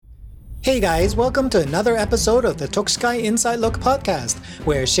Hey guys, welcome to another episode of the Tokuskai Inside Look podcast,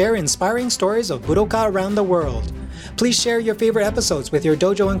 where I share inspiring stories of Budoka around the world. Please share your favorite episodes with your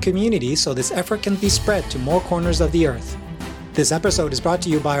dojo and community so this effort can be spread to more corners of the earth. This episode is brought to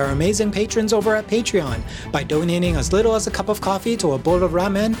you by our amazing patrons over at Patreon. By donating as little as a cup of coffee to a bowl of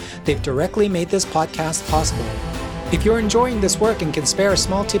ramen, they've directly made this podcast possible. If you're enjoying this work and can spare a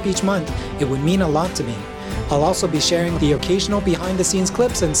small tip each month, it would mean a lot to me. I'll also be sharing the occasional behind-the-scenes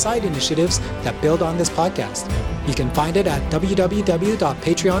clips and side initiatives that build on this podcast. You can find it at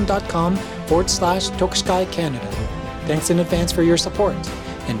www.patreon.com/Tokuskai Canada. Thanks in advance for your support.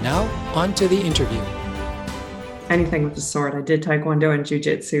 And now, on to the interview. Anything with the sword. I did Taekwondo and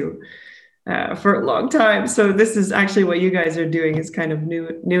Jiu-Jitsu for a long time. So this is actually what you guys are doing is kind of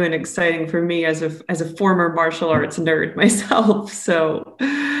new and exciting for me as a former martial arts nerd myself. So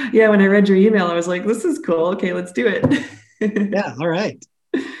yeah, when I read your email, I was like, this is cool. Okay, let's do it. Yeah, all right.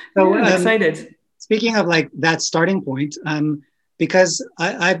 So I'm excited. Speaking of like that starting point, because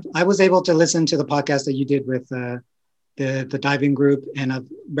I was able to listen to the podcast that you did with the diving group, and I've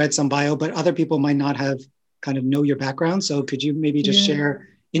read some bio, but other people might not have kind of know your background. So could you maybe just share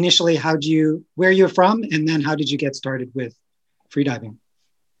initially where you're from, and then how did you get started with freediving?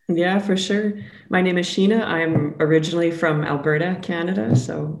 Yeah, for sure. My name is Sheena. I'm originally from Alberta, Canada.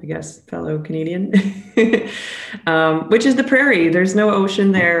 So I guess fellow Canadian, which is the prairie. There's no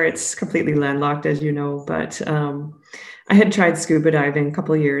ocean there. It's completely landlocked, as you know. But I had tried scuba diving a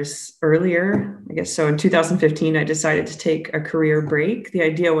couple of years earlier, I guess. So in 2015, I decided to take a career break. The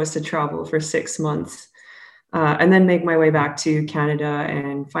idea was to travel for 6 months and then make my way back to Canada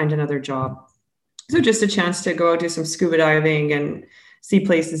and find another job. So just a chance to go out do some scuba diving and see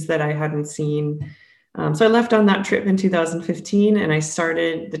places that I hadn't seen. So I left on that trip in 2015, and I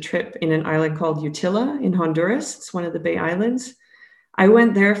started the trip in an island called Utila in Honduras. It's one of the Bay Islands. I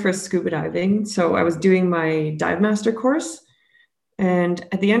went there for scuba diving. So I was doing my dive master course. And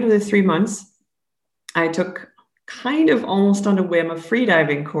at the end of the 3 months, I took kind of almost on a whim a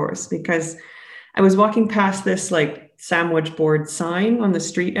freediving course because I was walking past this like sandwich board sign on the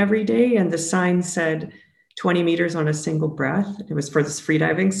street every day. And the sign said 20 meters on a single breath. It was for this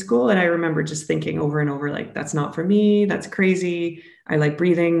freediving school. And I remember just thinking over and over, like, that's not for me. That's crazy. I like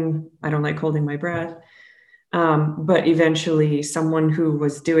breathing. I don't like holding my breath. But eventually someone who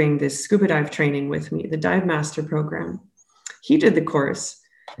was doing this scuba dive training with me, the dive master program, he did the course.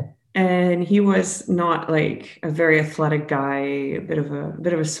 And he was not like a very athletic guy, a bit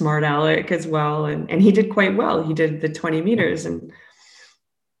of a smart aleck as well. And he did quite well. He did the 20 meters, and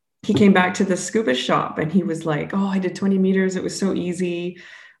he came back to the scuba shop and he was like, oh, I did 20 meters. It was so easy.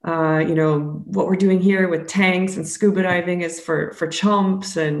 What we're doing here with tanks and scuba diving is for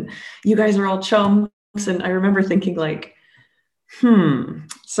chumps, and you guys are all chumps. And I remember thinking like,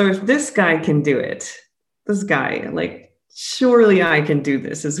 so if this guy can do it, this guy, like, surely I can do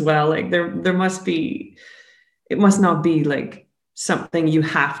this as well. Like it must not be like something you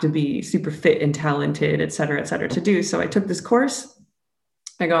have to be super fit and talented, et cetera, to do. So I took this course.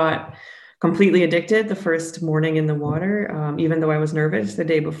 I got completely addicted the first morning in the water, even though I was nervous the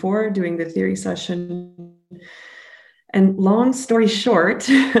day before doing the theory session. And long story short,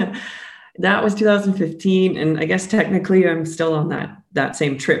 that was 2015. And I guess technically I'm still on that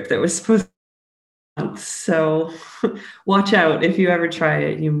same trip that was supposed to. So watch out. If you ever try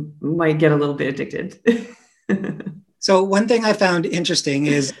it, you might get a little bit addicted. So one thing I found interesting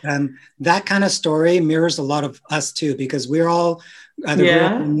is that kind of story mirrors a lot of us too, because we're all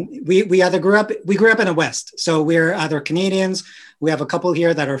we grew up in the West. So we're either Canadians. We have a couple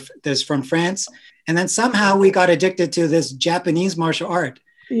here that's from France. And then somehow we got addicted to this Japanese martial art.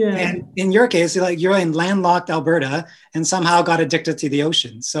 Yeah. And in your case, like you're in landlocked Alberta and somehow got addicted to the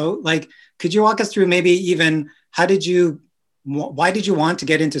ocean. So like, could you walk us through maybe even why did you want to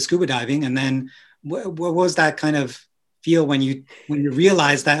get into scuba diving? And then what was that kind of feel when you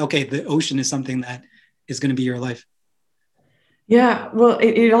realized that, okay, the ocean is something that is going to be your life? Yeah, well,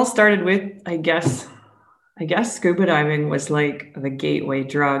 it all started with, I guess scuba diving was like the gateway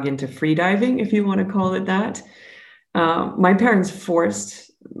drug into freediving, if you want to call it that. My parents forced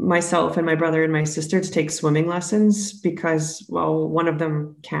myself and my brother and my sister to take swimming lessons because, well, one of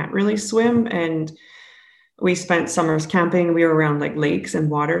them can't really swim, and we spent summers camping. We were around like lakes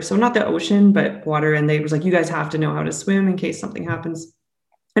and water, so not the ocean, but water. And they was like, you guys have to know how to swim in case something happens.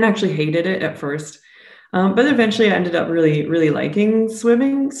 And I actually hated it at first. But eventually I ended up really, really liking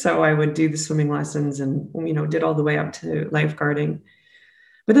swimming. So I would do the swimming lessons and, did all the way up to lifeguarding.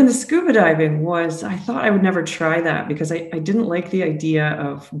 But then the scuba diving I thought I would never try that because I didn't like the idea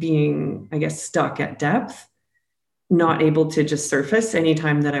of being, I guess, stuck at depth. not able to just surface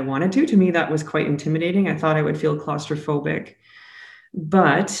anytime that I wanted to. To me, that was quite intimidating. I thought I would feel claustrophobic.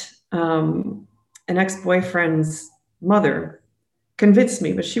 But an ex-boyfriend's mother convinced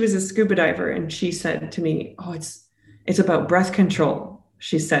me, but she was a scuba diver, and she said to me, "Oh, it's about breath control."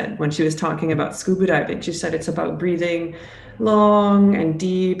 She said, when she was talking about scuba diving, she said it's about breathing long and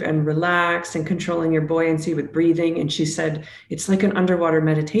deep and relaxed and controlling your buoyancy with breathing. And she said it's like an underwater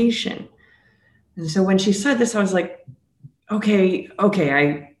meditation. And so when she said this, I was like, okay,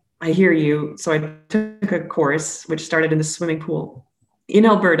 I hear you. So I took a course which started in the swimming pool in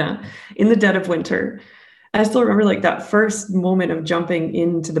Alberta in the dead of winter. I still remember like that first moment of jumping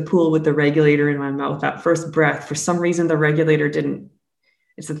into the pool with the regulator in my mouth, that first breath. For some reason, the regulator didn't,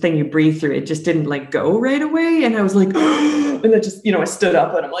 it's the thing you breathe through. It just didn't like go right away. And I was like, and then just, I stood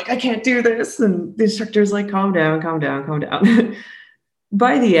up and I'm like, I can't do this. And the instructor's like, calm down, calm down, calm down.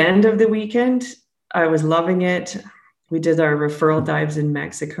 By the end of the weekend, I was loving it. We did our referral dives in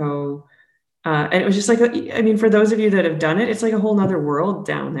Mexico. And it was just like, for those of you that have done it, it's like a whole nother world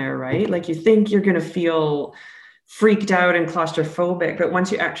down there, right? Like you think you're going to feel freaked out and claustrophobic, but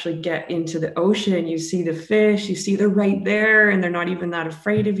once you actually get into the ocean, you see the fish, you see they're right there and they're not even that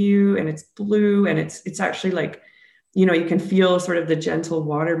afraid of you. And it's blue and it's actually like, you can feel sort of the gentle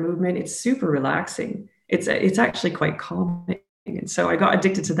water movement. It's super relaxing. It's actually quite calming. And so I got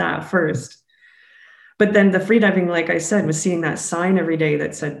addicted to that first. But then the freediving, like I said, was seeing that sign every day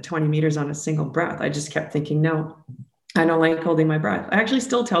that said 20 meters on a single breath. I just kept thinking, no, I don't like holding my breath. I actually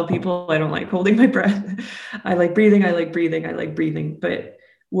still tell people I don't like holding my breath. I like breathing. I like breathing. I like breathing. But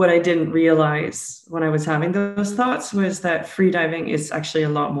what I didn't realize when I was having those thoughts was that freediving is actually a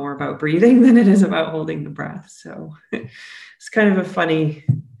lot more about breathing than it is about holding the breath. So it's kind of a funny,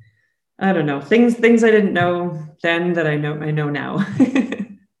 I don't know, things I didn't know then that I know now.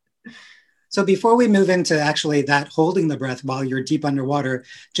 So before we move into actually that holding the breath while you're deep underwater,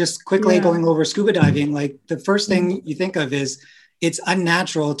 just quickly going over scuba diving, like the first thing you think of is it's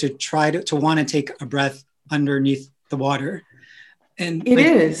unnatural to try to want to take a breath underneath the water. And it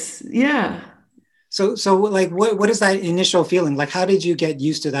is, yeah. So like, what is that initial feeling? Like, how did you get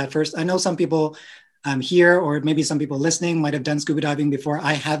used to that first? I know some people here, or maybe some people listening might have done scuba diving before.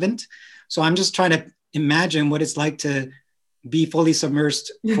 I haven't. So I'm just trying to imagine what it's like to be fully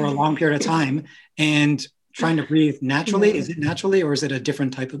submersed for a long period of time and trying to breathe naturally. Is it naturally or is it a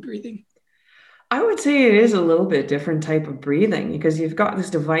different type of breathing? I would say it is a little bit different type of breathing because you've got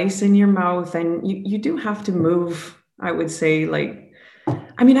this device in your mouth and you do have to move, I would say, like,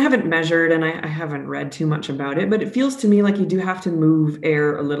 I haven't measured and I haven't read too much about it, but it feels to me like you do have to move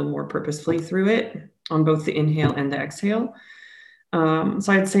air a little more purposefully through it on both the inhale and the exhale. So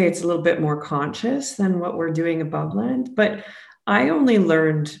I'd say it's a little bit more conscious than what we're doing above land. But I only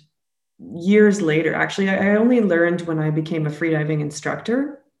learned years later, actually, I only learned when I became a freediving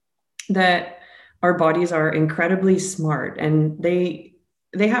instructor that our bodies are incredibly smart and they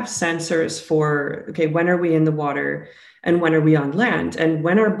have sensors for, okay, when are we in the water and when are we on land? And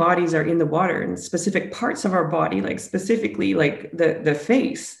when our bodies are in the water and specific parts of our body, like specifically like the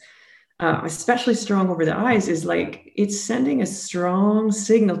face, especially strong over the eyes, is like it's sending a strong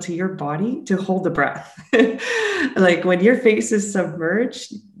signal to your body to hold the breath. Like when your face is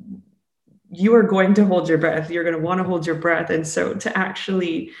submerged, you are going to hold your breath. You're going to want to hold your breath. And so to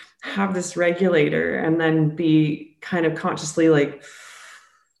actually have this regulator and then be kind of consciously like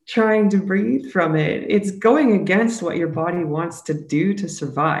trying to breathe from it, it's going against what your body wants to do to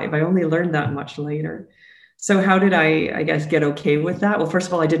survive. I only learned that much later. So how did I guess, get okay with that? Well, first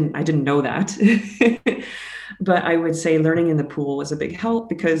of all, I didn't know that. But I would say learning in the pool was a big help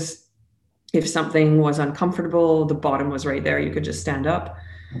because if something was uncomfortable, the bottom was right there. You could just stand up.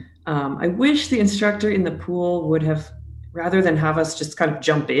 I wish the instructor in the pool would have, rather than have us just kind of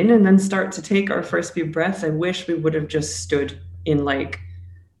jump in and then start to take our first few breaths, I wish we would have just stood in like,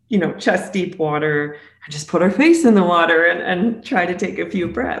 chest deep water and just put our face in the water and try to take a few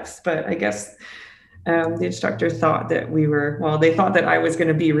breaths. But I guess the instructor thought that they thought that I was going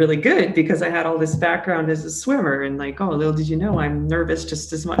to be really good because I had all this background as a swimmer and like, oh, little did you know, I'm nervous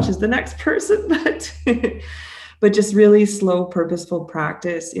just as much as the next person, but just really slow, purposeful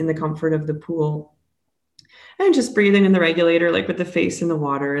practice in the comfort of the pool and just breathing in the regulator, like with the face in the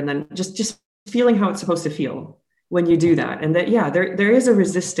water, and then just feeling how it's supposed to feel when you do that. And that, there is a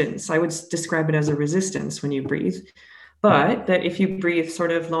resistance. I would describe it as a resistance when you breathe. But that if you breathe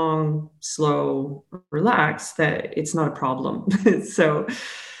sort of long, slow, relax, that it's not a problem. So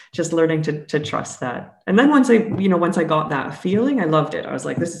just learning to trust that. And then once I got that feeling, I loved it. I was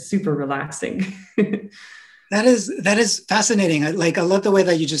like, this is super relaxing. That is fascinating. I love the way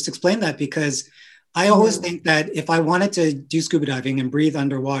that you just explained that because I always think that if I wanted to do scuba diving and breathe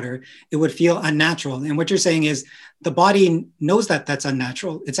underwater, it would feel unnatural. And what you're saying is the body knows that that's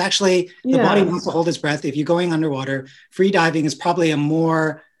unnatural. It's actually the body wants to hold its breath. If you're going underwater, free diving is probably a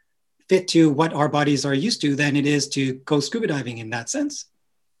more fit to what our bodies are used to than it is to go scuba diving in that sense.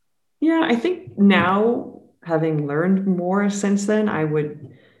 Yeah, I think now, having learned more since then, I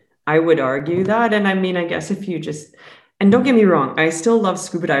would argue that. And I mean, I guess if you just, and don't get me wrong, I still love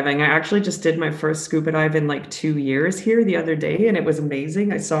scuba diving. I actually just did my first scuba dive in like 2 years here the other day, and it was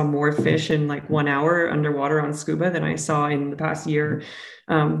amazing. I saw more fish in like 1 hour underwater on scuba than I saw in the past year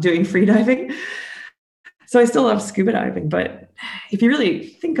doing free diving. So I still love scuba diving, but if you really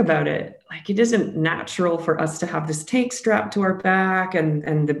think about it, like it isn't natural for us to have this tank strapped to our back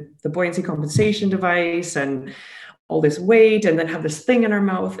and the buoyancy compensation device and all this weight and then have this thing in our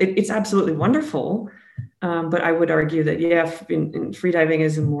mouth. It's absolutely wonderful. But I would argue that, yeah, in free diving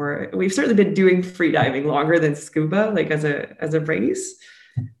is more, we've certainly been doing free diving longer than scuba, like as a race.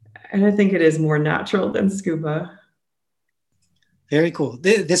 And I think it is more natural than scuba. Very cool.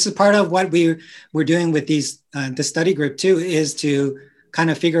 This is part of what we're doing with the study group too, is to kind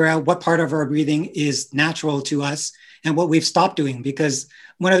of figure out what part of our breathing is natural to us and what we've stopped doing. Because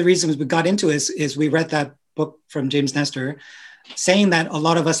one of the reasons we got into it is we read that book from James Nestor saying that a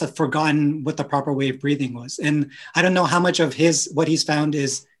lot of us have forgotten what the proper way of breathing was. And I don't know how much of what he's found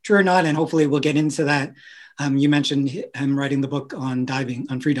is true or not. And hopefully we'll get into that. You mentioned him writing the book on diving,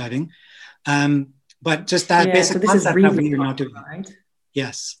 on free diving. But just that basic concept that we are not doing. Right?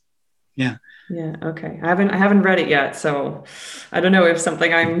 Yes. Yeah. Yeah. Okay. I haven't read it yet, so I don't know if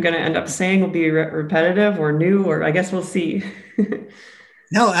something I'm going to end up saying will be repetitive or new, or I guess we'll see.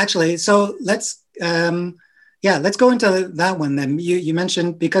 No, actually. So let's go into that one then. You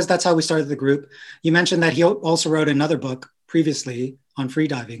mentioned, because that's how we started the group, you mentioned that he also wrote another book previously on free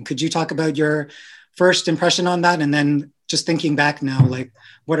diving. Could you talk about your first impression on that, and then just thinking back now, like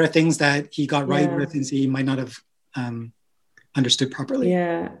what are things that he got right or things he might not have understood properly?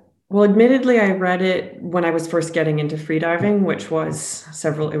 Yeah. Well, admittedly, I read it when I was first getting into freediving, which was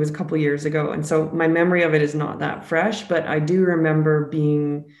it was a couple of years ago. And so my memory of it is not that fresh, but I do remember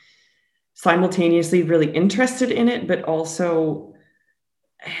being simultaneously really interested in it, but also,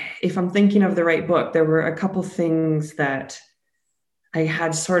 if I'm thinking of the right book, there were a couple things that I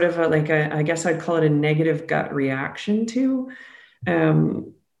had sort of I guess I'd call it a negative gut reaction to.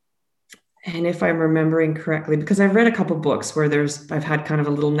 And if I'm remembering correctly, because I've read a couple books where I've had kind of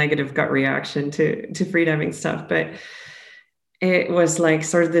a little negative gut reaction to freediving stuff, but it was like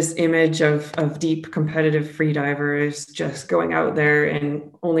sort of this image of deep competitive freedivers just going out there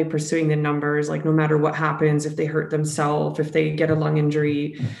and only pursuing the numbers, like no matter what happens, if they hurt themselves, if they get a lung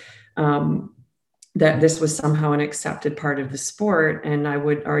injury, that this was somehow an accepted part of the sport. And I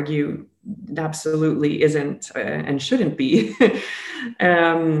would argue absolutely isn't and shouldn't be.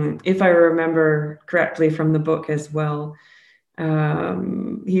 If I remember correctly from the book as well,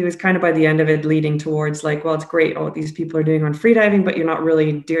 he was kind of by the end of it leading towards like, well, it's great what these people are doing on freediving, but you're not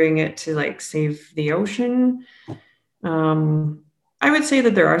really doing it to like save the ocean. I would say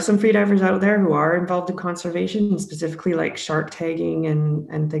that there are some freedivers out there who are involved in conservation, specifically like shark tagging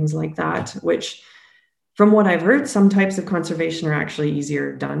and things like that, which from what I've heard, some types of conservation are actually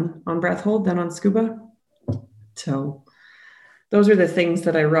easier done on breath hold than on scuba. So those are the things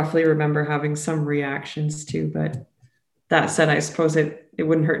that I roughly remember having some reactions to. But that said, I suppose it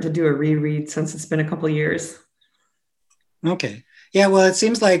wouldn't hurt to do a reread since it's been a couple of years. Okay. Yeah, well, it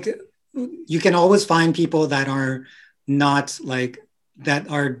seems like you can always find people that are not like,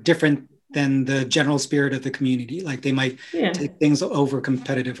 that are different than the general spirit of the community. Like they might take things over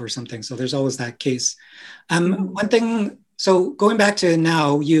competitive or something. So there's always that case. One thing, so going back to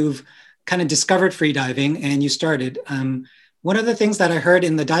now, you've kind of discovered free diving and you started. One of the things that I heard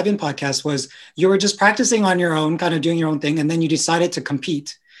in the diving podcast was you were just practicing on your own, kind of doing your own thing. And then you decided to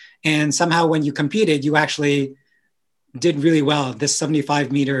compete. And somehow when you competed, you actually did really well, this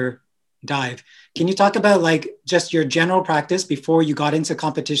 75-meter dive. Can you talk about like just your general practice before you got into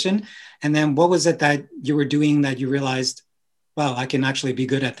competition? And then what was it that you were doing that you realized, wow, I can actually be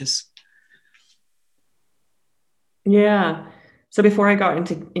good at this? Yeah. So before I got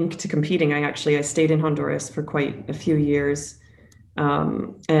into competing, I stayed in Honduras for quite a few years.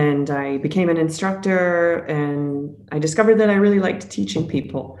 And I became an instructor, and I discovered that I really liked teaching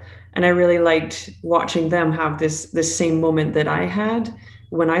people. And I really liked watching them have this same moment that I had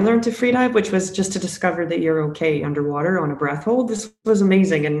when I learned to freedive, which was just to discover that you're okay underwater on a breath hold. This was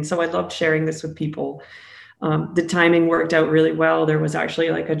amazing. And so I loved sharing this with people. The timing worked out really well. There was actually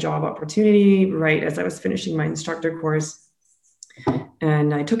like a job opportunity right as I was finishing my instructor course.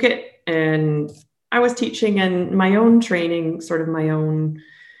 And I took it, and I was teaching, and my own training, sort of my own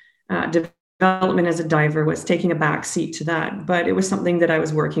development as a diver was taking a back seat to that. But it was something that I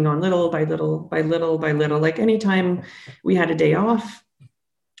was working on little by little by little by little. Like anytime we had a day off,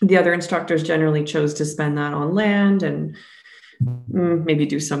 the other instructors generally chose to spend that on land and maybe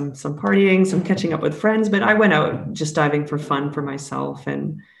do some partying, some catching up with friends. But I went out just diving for fun for myself.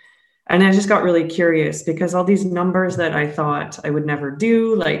 And I just got really curious because all these numbers that I thought I would never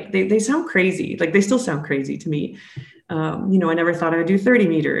do, like they sound crazy. Like they still sound crazy to me. I never thought I would do 30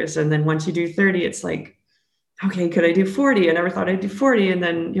 meters. And then once you do 30, it's like, okay, could I do 40? I never thought I'd do 40. And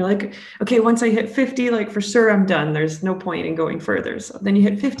then you're like, okay, once I hit 50, like for sure I'm done. There's no point in going further. So then you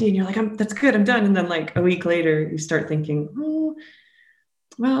hit 50 and you're like, that's good, I'm done. And then like a week later, you start thinking, oh,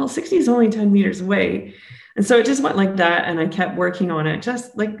 well, 60 is only 10 meters away. And so it just went like that. And I kept working on it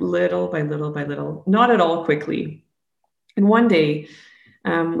just like little by little by little, not at all quickly. And one day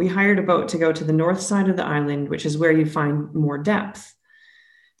we hired a boat to go to the north side of the island, which is where you find more depth.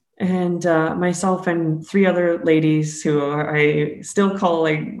 And myself and 3 other ladies who I still call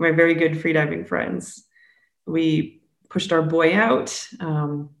like my very good freediving friends, we pushed our buoy out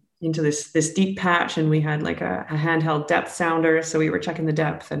into this deep patch, and we had like a handheld depth sounder. So we were checking the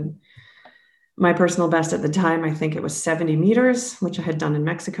depth, and my personal best at the time, I think it was 70 meters, which I had done in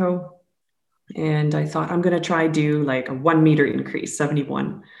Mexico. And I thought, I'm going to try do like a 1 meter increase,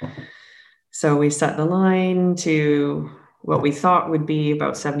 71. So we set the line to what we thought would be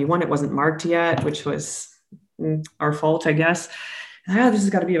about 71. It wasn't marked yet, which was our fault, I guess. This has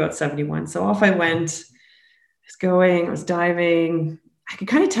got to be about 71. So off I went. I was diving. I could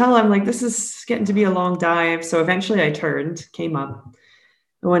kind of tell, I'm like, this is getting to be a long dive. So eventually I came up.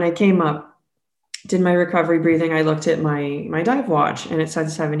 And when I came up, did my recovery breathing, I looked at my dive watch and it said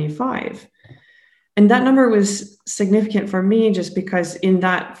 75. And that number was significant for me just because in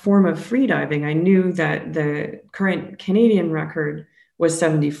that form of freediving, I knew that the current Canadian record was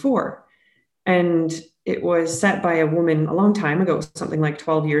 74. And it was set by a woman a long time ago, something like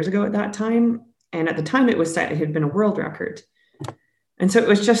 12 years ago at that time. And at the time it was set, it had been a world record. And so it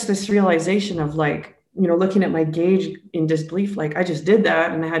was just this realization of like, looking at my gauge in disbelief, like I just did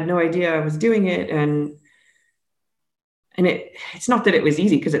that and I had no idea I was doing it. And it's not that it was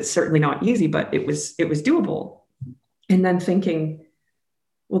easy, because it's certainly not easy, but it was doable. And then thinking,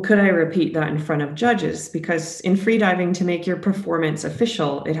 well, could I repeat that in front of judges? Because in freediving, to make your performance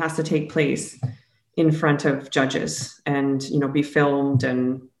official, it has to take place in front of judges and, be filmed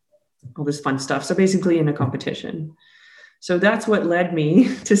and all this fun stuff. So basically in a competition. So that's what led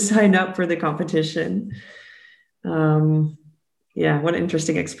me to sign up for the competition. What an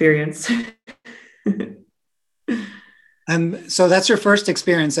interesting experience. So that's your first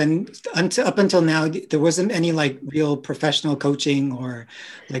experience, and up until now, there wasn't any like real professional coaching or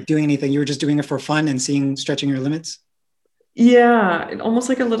like doing anything. You were just doing it for fun and stretching your limits. Yeah, almost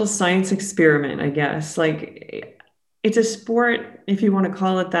like a little science experiment, I guess. Like it's a sport, if you want to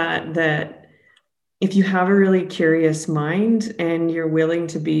call it that if you have a really curious mind and you're willing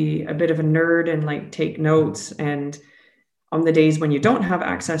to be a bit of a nerd and like take notes, and on the days when you don't have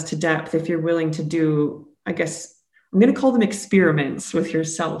access to depth, if you're willing to do, I guess, I'm going to call them experiments with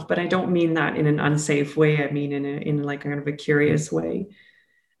yourself, but I don't mean that in an unsafe way. I mean in like kind of a curious way.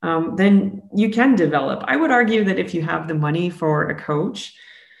 Then you can develop. I would argue that if you have the money for a coach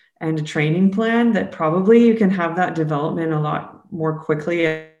and a training plan, that probably you can have that development a lot more quickly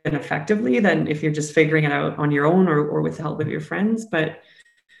and effectively than if you're just figuring it out on your own or with the help of your friends. But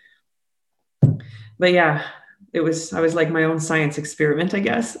yeah, I was like my own science experiment, I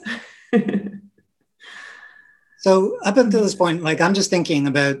guess. So up until this point, like I'm just thinking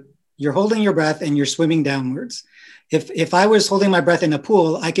about, you're holding your breath and you're swimming downwards. If I was holding my breath in a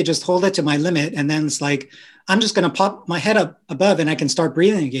pool, I could just hold it to my limit. And then it's like, I'm just going to pop my head up above and I can start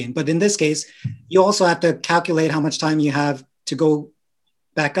breathing again. But in this case, you also have to calculate how much time you have to go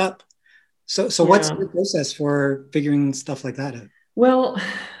back up. So what's the process for figuring stuff like that out? Well,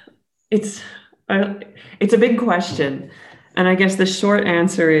 it's a big question. And I guess the short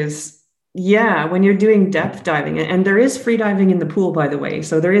answer is, yeah, when you're doing depth diving, and there is free diving in the pool, by the way.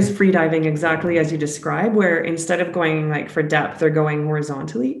 So there is free diving exactly as you describe, where instead of going like for depth, they're going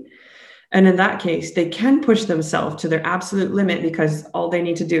horizontally. And in that case, they can push themselves to their absolute limit because all they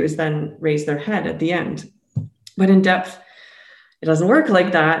need to do is then raise their head at the end. But in depth, it doesn't work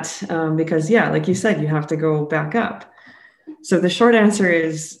like that because, like you said, you have to go back up. So the short answer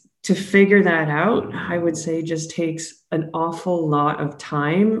is, to figure that out, I would say just takes an awful lot of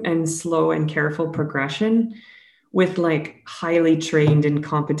time and slow and careful progression with like highly trained and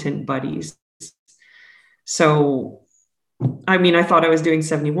competent buddies. So I mean, I thought I was doing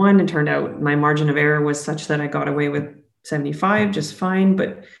 71 and turned out my margin of error was such that I got away with 75 just fine.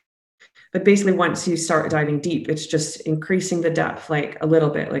 But basically once you start diving deep, it's just increasing the depth like a little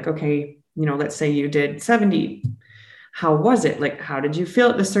bit. Like, okay, you know, let's say you did 70. How was it? Like, how did you feel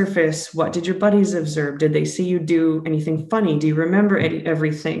at the surface? What did your buddies observe? Did they see you do anything funny? Do you remember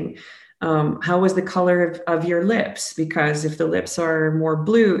everything? How was the color of your lips? Because if the lips are more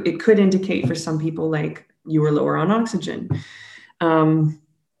blue, it could indicate for some people like you were lower on oxygen.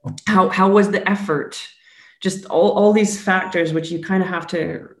 How was the effort? Just all these factors, which you kind of have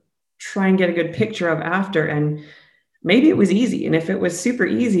to try and get a good picture of after. And maybe it was easy. And if it was super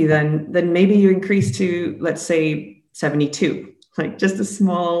easy, then maybe you increase to, let's say, 72, like just a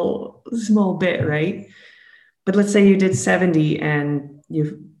small bit, right? But let's say you did 70 and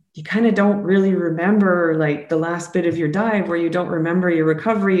you kind of don't really remember like the last bit of your dive, where you don't remember your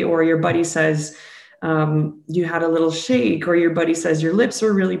recovery, or your buddy says you had a little shake, or your buddy says your lips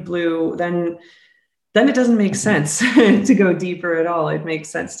were really blue, then it doesn't make sense to go deeper at all. It makes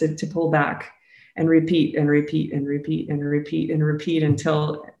sense to pull back and repeat and repeat and repeat and repeat and repeat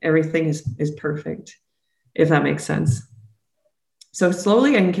until everything is perfect, if that makes sense. So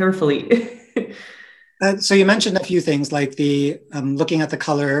slowly and carefully. So you mentioned a few things like the looking at the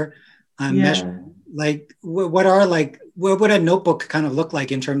color, measure, like what would a notebook kind of look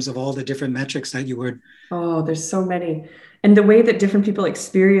like in terms of all the different metrics that you would? Oh, there's so many. And the way that different people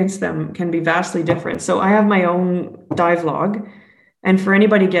experience them can be vastly different. So I have my own dive log. And for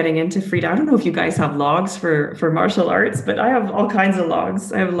anybody getting into freediving, I don't know if you guys have logs for martial arts, but I have all kinds of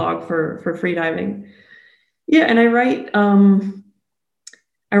logs. I have a log for freediving. Yeah, and I write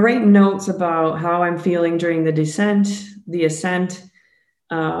notes about how I'm feeling during the descent, the ascent.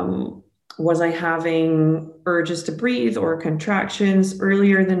 Was I having urges to breathe or contractions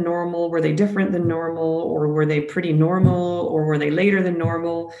earlier than normal? Were they different than normal, or were they pretty normal, or were they later than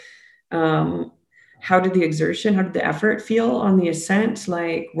normal? How did the effort feel on the ascent?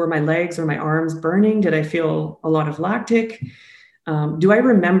 Like, were my legs or my arms burning? Did I feel a lot of lactic? Do I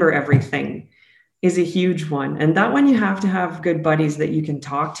remember everything? Is a huge one. And that one, you have to have good buddies that you can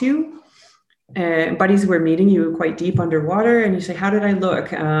talk to. Buddies who are meeting you quite deep underwater, and you say, how did I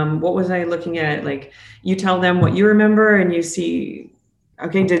look? What was I looking at? Like, you tell them what you remember, and you see,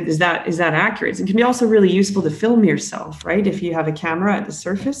 okay, is that accurate? It can be also really useful to film yourself, right? If you have a camera at the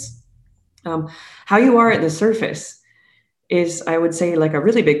surface, how you are at the surface is, I would say, like a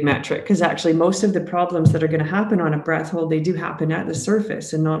really big metric, because actually most of the problems that are going to happen on a breath hold, they do happen at the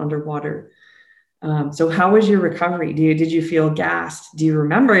surface and not underwater. So how was your recovery? Did you feel gassed? Do you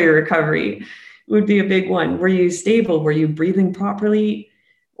remember your recovery? It would be a big one. Were you stable? Were you breathing properly?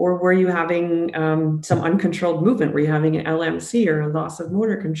 Or were you having some uncontrolled movement? Were you having an LMC, or a loss of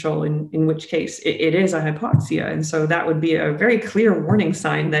motor control, in which case it is a hypoxia. And so that would be a very clear warning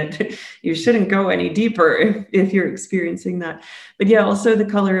sign that you shouldn't go any deeper if you're experiencing that. But yeah, also the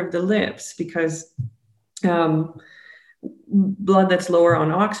color of the lips, because blood that's lower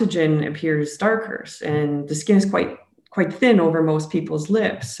on oxygen appears darker, and the skin is quite thin over most people's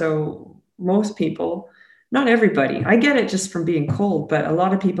lips. So most people, not everybody, I get it just from being cold, but a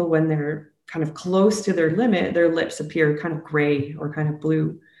lot of people, when they're kind of close to their limit, their lips appear kind of gray or kind of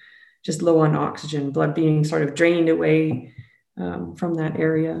blue, just low on oxygen, blood being sort of drained away from that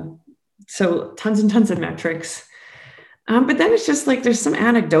area. So tons and tons of metrics. But then it's just like, there's some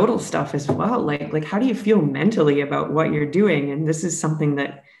anecdotal stuff as well. Like how do you feel mentally about what you're doing? And this is something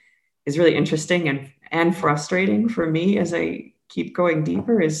that is really interesting and frustrating for me as I keep going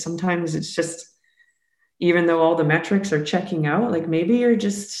deeper, is sometimes it's just, even though all the metrics are checking out, like maybe you're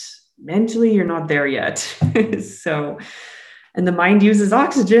just mentally, you're not there yet. So, and the mind uses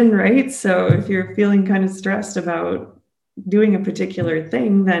oxygen, right? So if you're feeling kind of stressed about doing a particular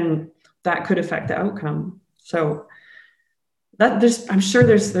thing, then that could affect the outcome. So I'm sure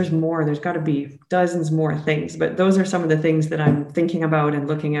there's more. There's got to be dozens more things, but those are some of the things that I'm thinking about and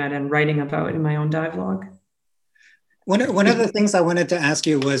looking at and writing about in my own dive log. One of the things I wanted to ask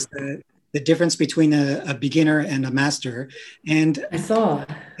you was the difference between a beginner and a master. And I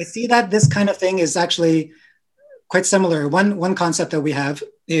see that this kind of thing is actually quite similar. One concept that we have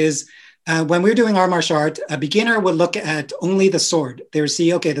is when we're doing our martial art, a beginner would look at only the sword. They would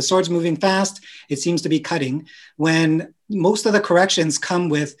see, okay, the sword's moving fast. It seems to be cutting. When most of the corrections come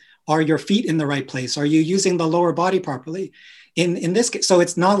with, are your feet in the right place? Are you using the lower body properly? In this case, so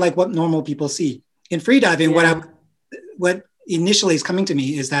it's not like what normal people see. In freediving, what initially is coming to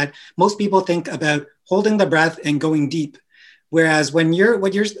me is that most people think about holding the breath and going deep. Whereas when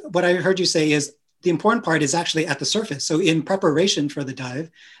what I heard you say is the important part is actually at the surface. So in preparation for the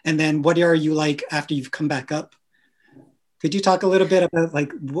dive, and then what are you like after you've come back up? Could you talk a little bit about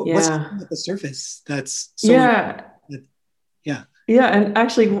like what's Yeah. at the surface that's so, Yeah. yeah. Yeah. And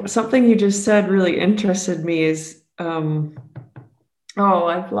actually, something you just said really interested me is, oh,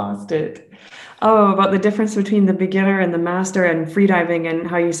 I've lost it. Oh, about the difference between the beginner and the master and freediving, and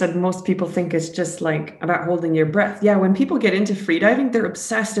how you said most people think it's just like about holding your breath. Yeah, when people get into freediving, they're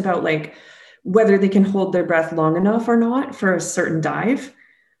obsessed about like whether they can hold their breath long enough or not for a certain dive.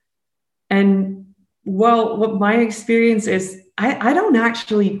 And well, what my experience is, I don't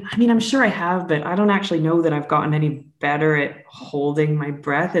actually, I mean, I'm sure I have, but I don't actually know that I've gotten any better at holding my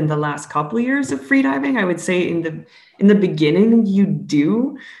breath in the last couple of years of freediving. I would say in the beginning you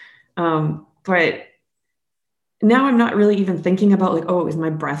do. But now I'm not really even thinking about like, oh, is my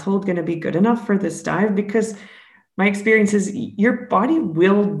breath hold going to be good enough for this dive? Because my experience is your body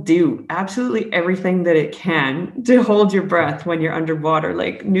will do absolutely everything that it can to hold your breath when you're underwater.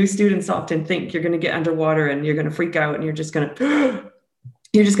 Like new students often think you're going to get underwater and you're going to freak out and you're just going to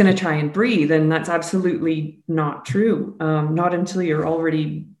you're just going to try and breathe, and that's absolutely not true. Not until you're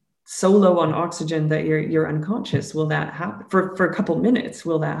already so low on oxygen that you're unconscious will that happen. For a couple minutes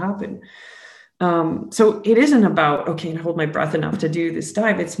will that happen. So it isn't about, okay, hold my breath enough to do this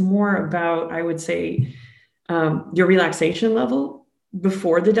dive. It's more about, I would say, your relaxation level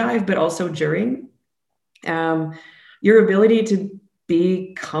before the dive, but also during. Your ability to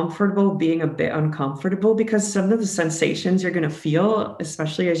be comfortable being a bit uncomfortable, because some of the sensations you're going to feel,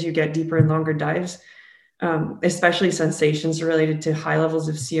 especially as you get deeper and longer dives, especially sensations related to high levels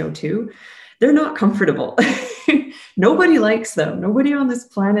of CO2, they're not comfortable. Nobody likes them. Nobody on this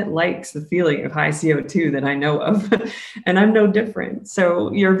planet likes the feeling of high CO2 that I know of. And I'm no different.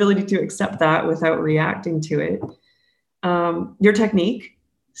 So your ability to accept that without reacting to it, your technique.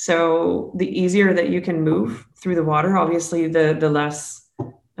 So the easier that you can move through the water, obviously the less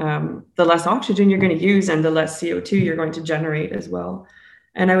oxygen you're going to use and the less CO2 you're going to generate as well.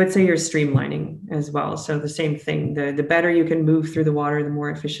 And I would say you're streamlining as well. So the same thing, the better you can move through the water, the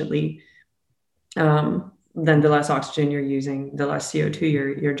more efficiently, then the less oxygen you're using, the less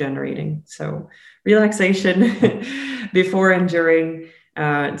CO2 you're generating. So relaxation before and during,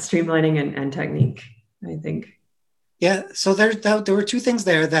 streamlining and technique, I think. Yeah. So there were two things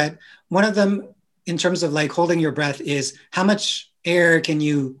there. That one of them, in terms of like holding your breath, is how much air can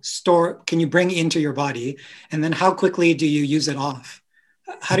you bring into your body? And then how quickly do you use it off?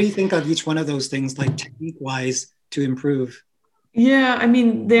 How do you think of each one of those things, like technique wise, to improve? Yeah, I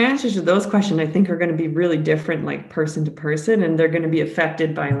mean, the answers to those questions I think are going to be really different, like person to person, and they're going to be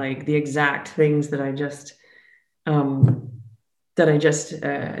affected by like the exact things that um, I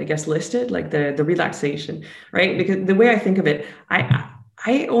guess listed, like the relaxation, right? Because the way I think of it,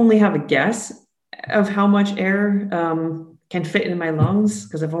 I only have a guess of how much air can fit in my lungs,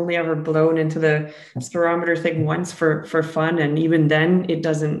 because I've only ever blown into the spirometer thing once for fun, and even then, it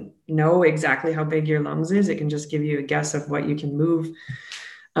doesn't know exactly how big your lungs is. It can just give you a guess of what you can move.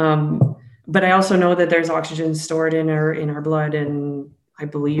 But I also know that there's oxygen stored in our blood, and I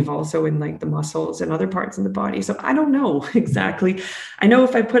believe also in like the muscles and other parts in the body. So I don't know exactly. I know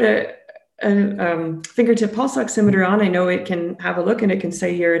if I put a fingertip pulse oximeter on, I know it can have a look and it can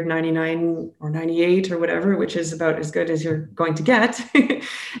say you're at 99 or 98 or whatever, which is about as good as you're going to get.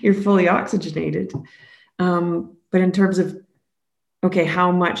 You're fully oxygenated. But in terms of, okay,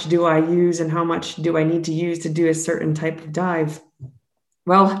 how much do I use and how much do I need to use to do a certain type of dive?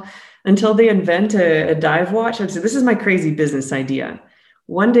 Well, until they invent a dive watch, so this is my crazy business idea.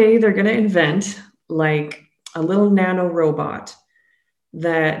 One day they're going to invent like a little nano robot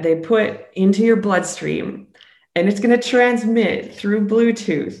that they put into your bloodstream, and it's going to transmit through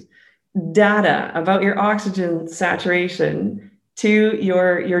Bluetooth data about your oxygen saturation to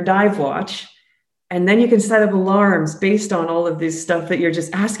your dive watch. And then you can set up alarms based on all of this stuff that you're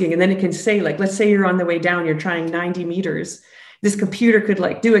just asking. And then it can say, like, let's say you're on the way down, you're trying 90 meters. This computer could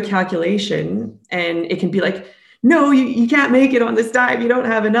like do a calculation and it can be like, no, you can't make it on this dive. You don't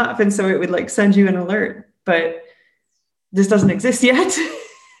have enough. And so it would like send you an alert. But this doesn't exist yet.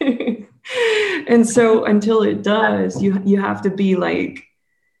 And so until it does, you have to be like,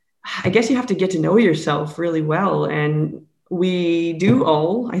 I guess you have to get to know yourself really well. And we do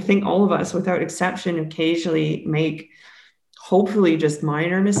all, I think all of us without exception, occasionally make hopefully just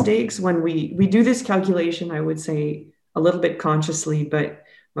minor mistakes when we do this calculation. I would say a little bit consciously, but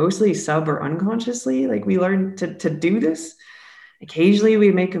mostly sub or unconsciously. Like we learn to do this. Occasionally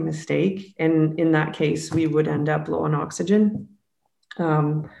we make a mistake, and in that case we would end up low on oxygen.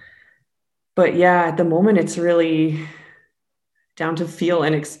 But yeah, at the moment it's really down to feel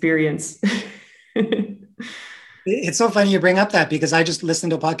and experience. It's so funny you bring up that because I just listened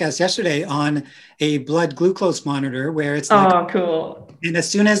to a podcast yesterday on a blood glucose monitor where it's like, Oh, cool. and as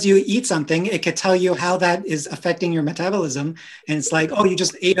soon as you eat something, it could tell you how that is affecting your metabolism. And it's like, oh, you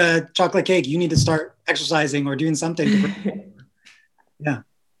just ate a chocolate cake. You need to start exercising or doing something to bring. Yeah,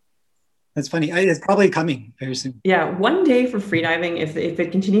 that's funny. It's probably coming very soon. Yeah, one day for freediving, if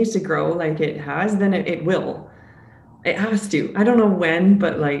it continues to grow like it has, then it will. It has to. I don't know when,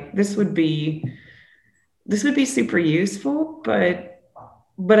 but like this would be super useful, but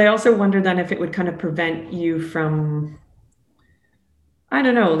I also wonder then if it would kind of prevent you from, I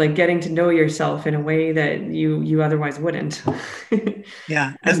don't know, like getting to know yourself in a way that you otherwise wouldn't.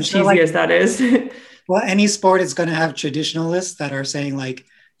 Yeah, As I'm sure cheesy like, as that is. well, any sport is going to have traditionalists that are saying like,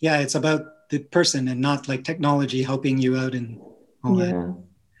 yeah, it's about the person and not like technology helping you out and all that. Yeah.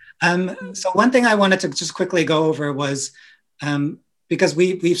 So one thing I wanted to just quickly go over was because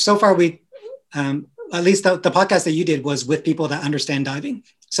we've so far at least the podcast that you did was with people that understand diving.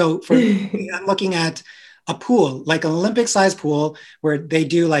 So for me, I'm looking at a pool, like an Olympic sized pool where they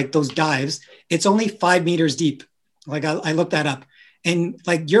do like those dives. It's only 5 meters deep. Like I looked that up. And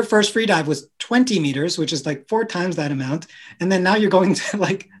like your first free dive was 20 meters, which is like 4 times that amount. And then now you're going to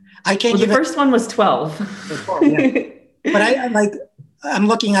like, I can't Well, the even. first one was 12. 12, yeah. But I'm like, I'm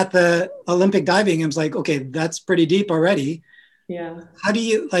looking at the Olympic diving. And it's like, okay, that's pretty deep already. Yeah. How do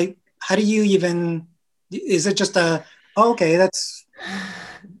you even, is it just oh, okay, that's,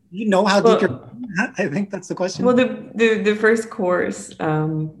 you know how deep you're, Well, I think that's the question. well, the first course,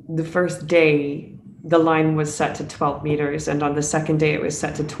 the first day, the line was set to 12 meters, and on the second day it was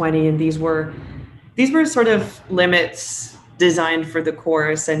set to 20. And these were sort of limits designed for the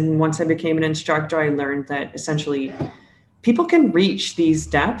course. And once I became an instructor, I learned that essentially people can reach these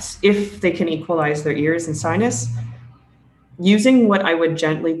depths if they can equalize their ears and sinus using what I would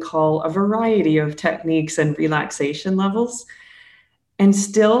gently call a variety of techniques and relaxation levels, and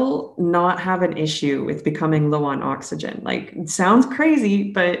still not have an issue with becoming low on oxygen. Like, it sounds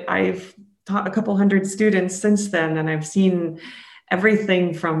crazy, but I've taught a couple hundred students since then, and I've seen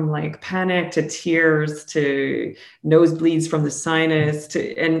everything from like panic to tears to nosebleeds from the sinus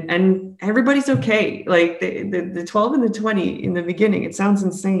to and everybody's okay. Like the 12 and the 20 in the beginning, it sounds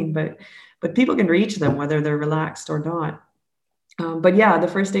insane, but people can reach them whether they're relaxed or not. But yeah, the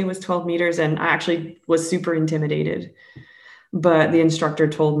first day was 12 meters, and I actually was super intimidated. But the instructor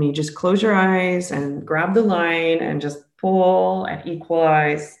told me, just close your eyes and grab the line and just pull and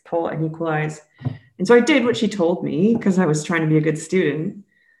equalize, pull and equalize. And so I did what she told me because I was trying to be a good student.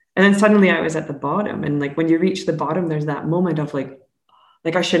 And then suddenly I was at the bottom. And like when you reach the bottom, there's that moment of like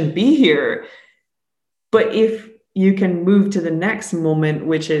I shouldn't be here. But if you can move to the next moment,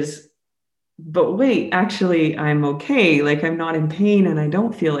 which is, but wait, actually, I'm okay. Like I'm not in pain and I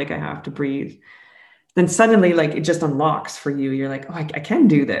don't feel like I have to breathe. Then suddenly, like it just unlocks for you. You're like, oh, I can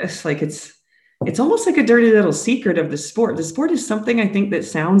do this. Like it's almost like a dirty little secret of the sport. The sport is something I think that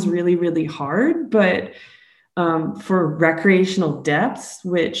sounds really, really hard, but for recreational depths,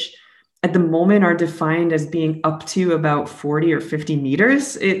 which at the moment are defined as being up to about 40 or 50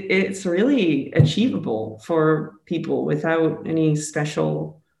 meters, it's really achievable for people without any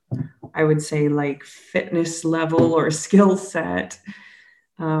special, I would say, like fitness level or skill set.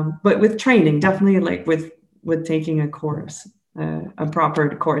 But with training, definitely like with taking a course, a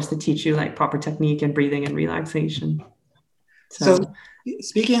proper course to teach you like proper technique and breathing and relaxation. So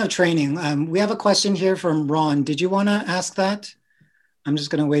speaking of training, we have a question here from Ron. Did you want to ask that? I'm just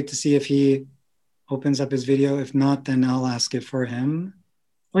going to wait to see if he opens up his video. If not, then I'll ask it for him.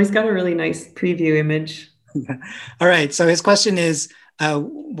 Well, he's got a really nice preview image. All right. So his question is,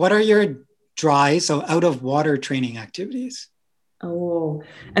 what are your dry, so out of water training activities? Oh,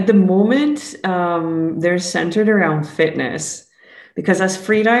 at the moment, they're centered around fitness because us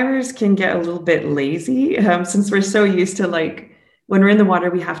freedivers can get a little bit lazy since we're so used to like when we're in the water,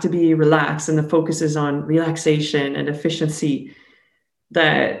 we have to be relaxed and the focus is on relaxation and efficiency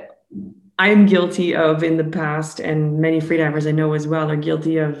that I'm guilty of in the past. And many freedivers I know as well are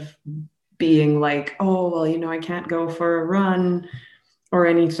guilty of being like, oh, well, I can't go for a run or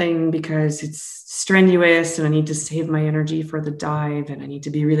anything because it's strenuous and I need to save my energy for the dive and I need to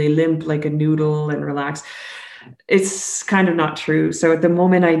be really limp like a noodle and relax. It's kind of not true. So at the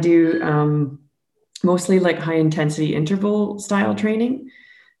moment I do mostly like high intensity interval style training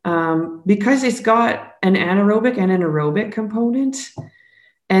because it's got an anaerobic and an aerobic component.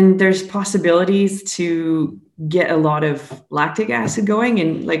 And there's possibilities to get a lot of lactic acid going.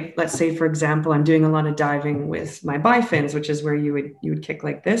 And like, let's say, for example, I'm doing a lot of diving with my bifins, which is where you would kick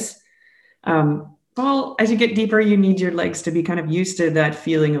like this. Well, as you get deeper, you need your legs to be kind of used to that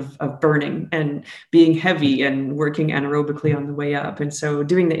feeling of burning and being heavy and working anaerobically on the way up. And so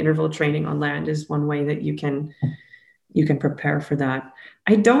doing the interval training on land is one way that you can prepare for that.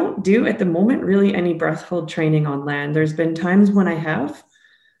 I don't do at the moment really any breath hold training on land. There's been times when I have,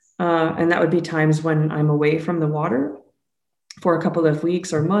 and that would be times when I'm away from the water for a couple of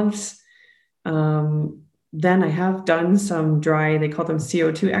weeks or months. Then I have done some dry, they call them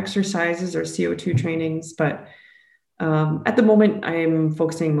CO2 exercises or CO2 trainings, but at the moment I'm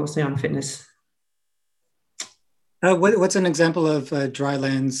focusing mostly on fitness. What's an example of dry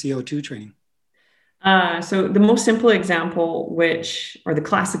land CO2 training? So the most simple example, or the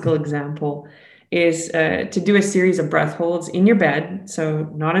classical example, is to do a series of breath holds in your bed. So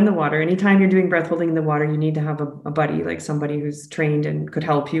not in the water. Anytime you're doing breath holding in the water, you need to have a buddy, like somebody who's trained and could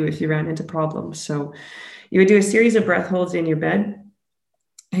help you if you ran into problems. So you would do a series of breath holds in your bed,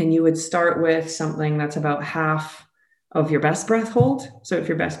 and you would start with something that's about half of your best breath hold. So if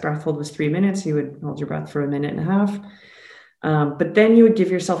your best breath hold was 3 minutes, you would hold your breath for 1.5 minutes. But then you would give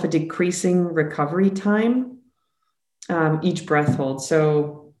yourself a decreasing recovery time each breath hold.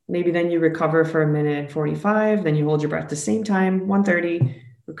 So maybe then you recover for 1:45, then you hold your breath the same time, 1:30,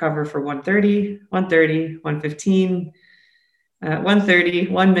 recover for 1:30, 1:30, 1:15, 1:30,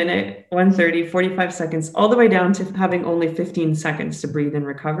 1 minute, 1:30, 45 seconds, all the way down to having only 15 seconds to breathe and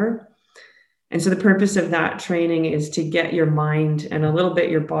recover. And so the purpose of that training is to get your mind and a little bit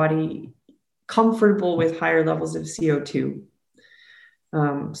your body comfortable with higher levels of CO2.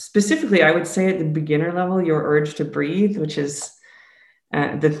 Specifically, I would say at the beginner level, your urge to breathe, which is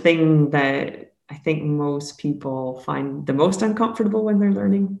the thing that I think most people find the most uncomfortable when they're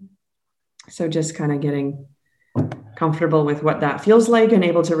learning. So just kind of getting comfortable with what that feels like and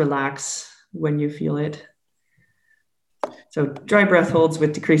able to relax when you feel it. So dry breath holds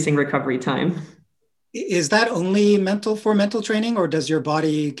with decreasing recovery time. Is that only for mental training, or does your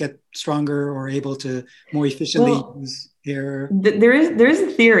body get stronger or able to more efficiently use air? There is a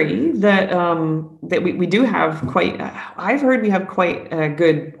theory that that we do have quite. I've heard we have quite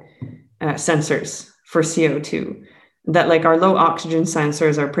good sensors for CO2. That like our low oxygen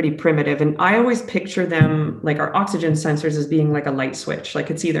sensors are pretty primitive, and I always picture them like our oxygen sensors as being like a light switch.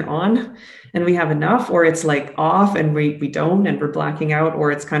 Like it's either on and we have enough, or it's like off and we don't and we're blacking out,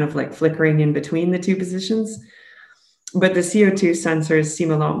 or it's kind of like flickering in between the two positions. But the CO2 sensors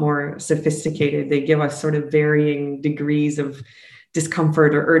seem a lot more sophisticated. They give us sort of varying degrees of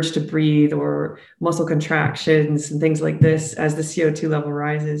discomfort or urge to breathe or muscle contractions and things like this as the CO2 level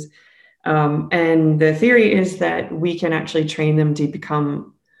rises. And the theory is that we can actually train them to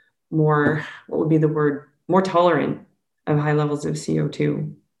become more, what would be the word, more tolerant of high levels of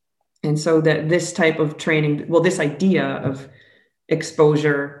CO2. And so that this type of training, well, this idea of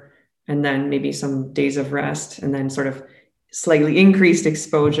exposure and then maybe some days of rest and then sort of slightly increased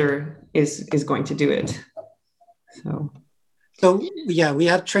exposure is going to do it. So yeah, we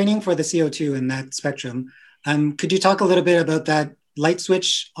have training for the CO2 in that spectrum. Could you talk a little bit about that light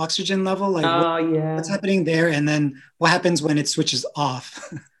switch oxygen level? Like what's happening there, and then what happens when it switches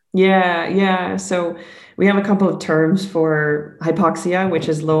off? Yeah. So we have a couple of terms for hypoxia, which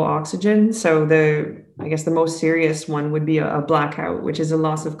is low oxygen. So I guess the most serious one would be a blackout, which is a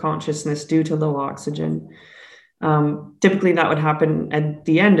loss of consciousness due to low oxygen. Typically that would happen at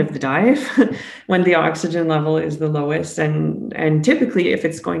the end of the dive when the oxygen level is the lowest. And typically if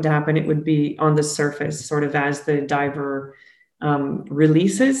it's going to happen, it would be on the surface, sort of as the diver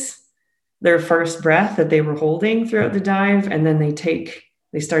releases their first breath that they were holding throughout the dive, and then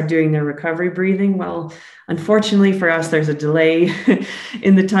they start doing their recovery breathing. Well, unfortunately for us, there's a delay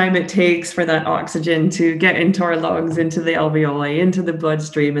in the time it takes for that oxygen to get into our lungs, into the alveoli, into the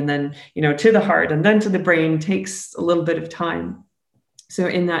bloodstream, and then, to the heart, and then to the brain. Takes a little bit of time. So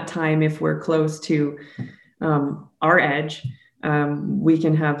in that time, if we're close to our edge, we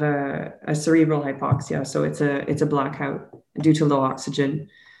can have a cerebral hypoxia. So it's a blackout due to low oxygen.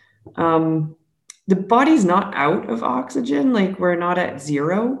 The body's not out of oxygen, like we're not at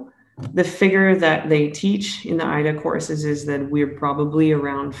zero. The figure that they teach in the IDA courses is that we're probably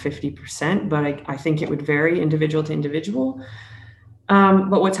around 50%, but I think it would vary individual to individual.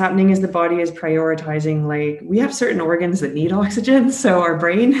 But what's happening is the body is prioritizing, like we have certain organs that need oxygen, so our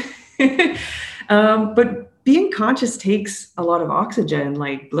brain. But being conscious takes a lot of oxygen,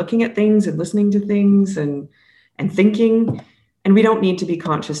 like looking at things and listening to things and thinking. And we don't need to be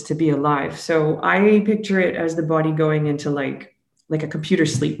conscious to be alive. So I picture it as the body going into like a computer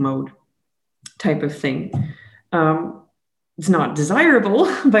sleep mode type of thing. It's not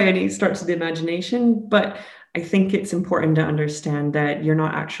desirable by any stretch of the imagination, but I think it's important to understand that you're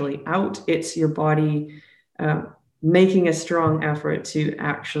not actually out. It's your body making a strong effort to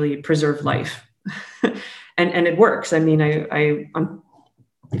actually preserve life. and it works. I mean,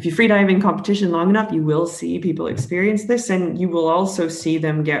 if you freedive in competition long enough, you will see people experience this, and you will also see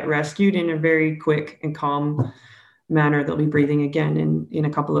them get rescued in a very quick and calm manner. They'll be breathing again in a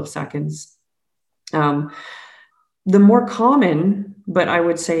couple of seconds. The more common, but I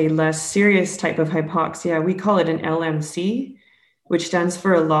would say less serious type of hypoxia, we call it an LMC, which stands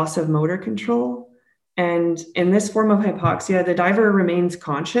for a loss of motor control. And in this form of hypoxia, the diver remains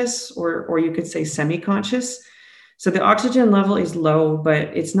conscious, or you could say semi-conscious. So the oxygen level is low,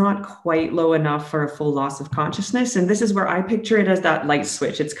 but it's not quite low enough for a full loss of consciousness. And this is where I picture it as that light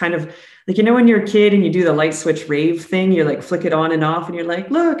switch. It's kind of like, you know, when you're a kid and you do the light switch rave thing, you like flick it on and off and you're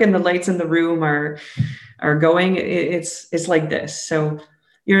like, look, and the lights in the room are going. It's like this. So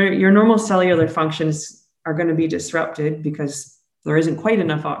your normal cellular functions are going to be disrupted because there isn't quite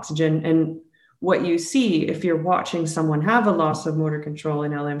enough oxygen. And what you see if you're watching someone have a loss of motor control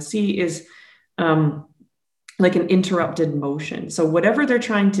in LMC is like an interrupted motion. So whatever they're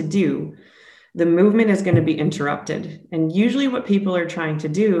trying to do, the movement is going to be interrupted. And usually what people are trying to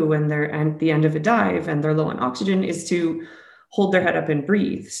do when they're at the end of a dive and they're low on oxygen is to hold their head up and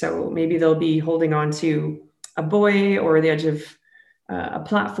breathe. So maybe they'll be holding on to a buoy or the edge of a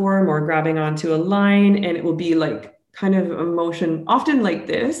platform or grabbing onto a line, and it will be like kind of a motion, often like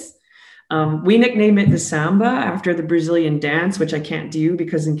this. We nickname it the samba after the Brazilian dance, which I can't do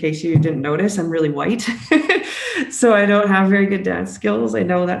because, in case you didn't notice, I'm really white. So I don't have very good dance skills. I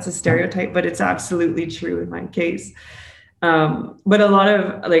know that's a stereotype, but it's absolutely true in my case. But a lot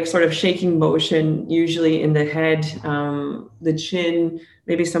of like sort of shaking motion, usually in the head, the chin,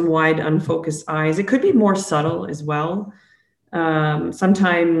 maybe some wide unfocused eyes. It could be more subtle as well.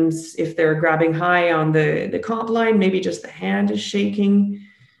 Sometimes if they're grabbing high on the comp line, maybe just the hand is shaking.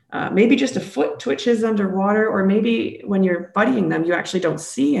 Maybe just a foot twitches underwater, or maybe when you're buddying them, you actually don't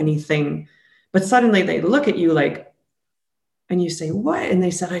see anything, but suddenly they look at you like, and you say, what? And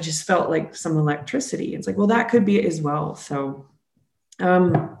they said, I just felt like some electricity. It's like, well, that could be it as well. So,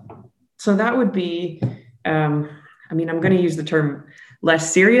 so that would be, I mean, I'm going to use the term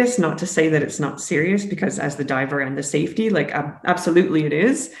less serious, not to say that it's not serious, because as the diver and the safety, like absolutely it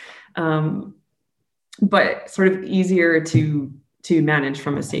is, but sort of easier to manage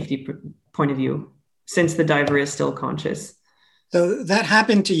from a safety point of view, since the diver is still conscious. So that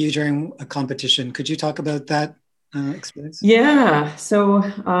happened to you during a competition. Could you talk about that experience? Yeah. So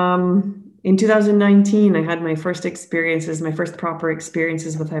in 2019, I had my first proper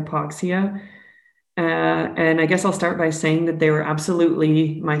experiences with hypoxia. And I guess I'll start by saying that they were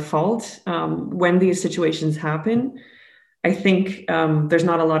absolutely my fault. When these situations happen, I think there's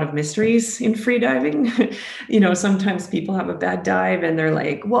not a lot of mysteries in freediving. You know, sometimes people have a bad dive and they're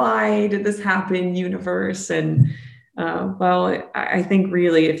like, why did this happen, universe? And well, I think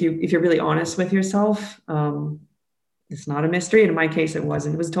really, if you're really honest with yourself, it's not a mystery. And in my case, it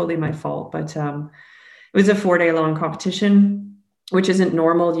wasn't. It was totally my fault. But it was a 4-day long competition, which isn't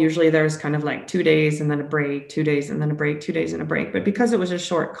normal. Usually there's kind of like 2 days and then a break, 2 days and then a break, 2 days and a break. But because it was a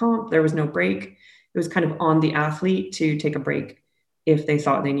short comp, there was no break. It was kind of on the athlete to take a break if they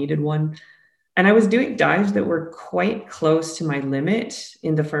thought they needed one. And I was doing dives that were quite close to my limit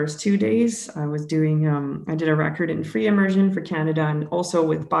in the first 2 days. I was doing, I did a record in free immersion for Canada and also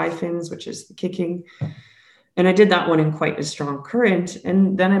with bifins, which is the kicking. And I did that one in quite a strong current.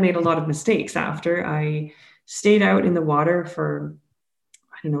 And then I made a lot of mistakes after. I stayed out in the water for,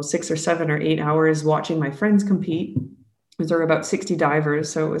 I don't know, 6 or 7 or 8 hours watching my friends compete. There were about 60 divers,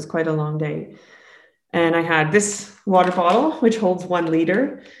 so it was quite a long day. And I had this water bottle, which holds 1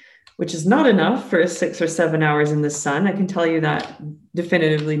 liter, which is not enough for 6 or 7 hours in the sun. I can tell you that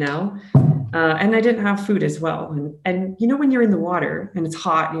definitively now. And I didn't have food as well. And you know, when you're in the water and it's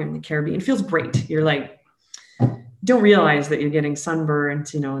hot and you're in the Caribbean, it feels great. You're like, don't realize that you're getting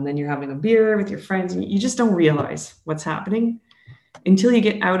sunburned, you know, and then you're having a beer with your friends. And you just don't realize what's happening until you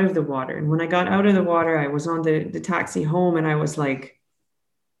get out of the water. And when I got out of the water, I was on the taxi home and I was like,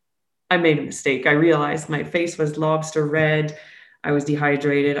 I made a mistake. I realized my face was lobster red. I was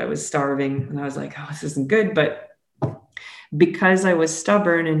dehydrated. I was starving. And I was like, oh, this isn't good. But because I was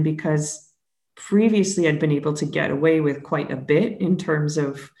stubborn and because previously I'd been able to get away with quite a bit in terms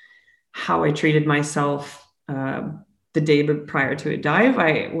of how I treated myself the day prior to a dive,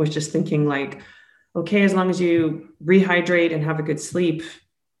 I was just thinking like, okay, as long as you rehydrate and have a good sleep,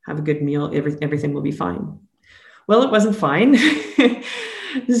 have a good meal, everything will be fine. Well, it wasn't fine.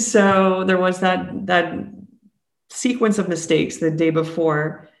 So there was that sequence of mistakes the day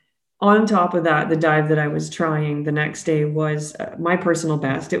before. On top of that, the dive that I was trying the next day was my personal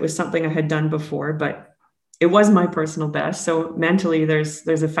best. It was something I had done before, but it was my personal best. So mentally, there's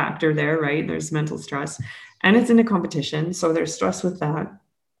a factor there, right? There's mental stress, and it's in a competition, so there's stress with that.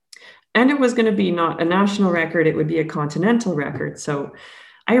 And it was going to be not a national record; it would be a continental record. So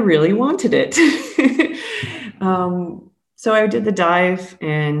I really wanted it. So I did the dive,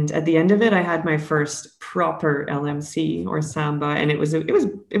 and at the end of it, I had my first proper LMC or samba, and it was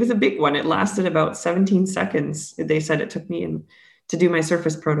a big one. It lasted about 17 seconds. They said it took me in to do my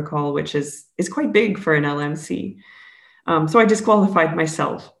surface protocol, which is quite big for an LMC. So I disqualified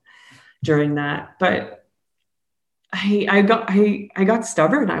myself during that, but I got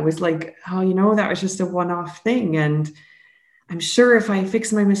stubborn. I was like, oh, that was just a one-off thing, and I'm sure if I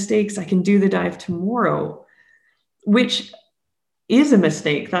fix my mistakes, I can do the dive tomorrow, which is a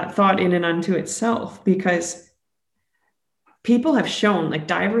mistake, that thought in and unto itself, because people have shown, like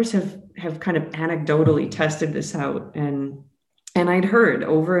divers have kind of anecdotally tested this out. And I'd heard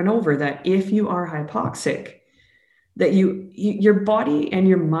over and over that if you are hypoxic, that your body and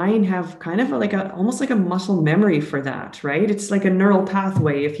your mind have kind of almost like a muscle memory for that, right? It's like a neural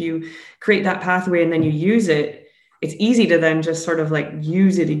pathway. If you create that pathway and then you use it, it's easy to then just sort of like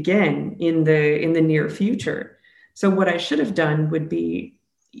use it again in the near future. So what I should have done would be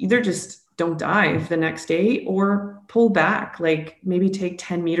either just don't dive the next day or pull back, like maybe take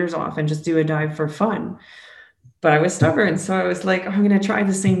 10 meters off and just do a dive for fun. But I was stubborn. So I was like, I'm going to try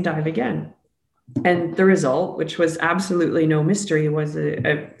the same dive again. And the result, which was absolutely no mystery, was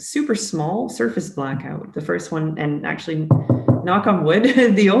a super small surface blackout. The first one, and actually, knock on wood,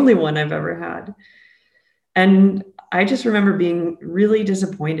 the only one I've ever had. And I just remember being really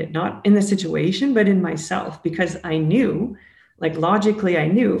disappointed, not in the situation, but in myself, because I knew, like logically, I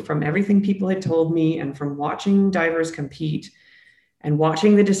knew from everything people had told me and from watching divers compete and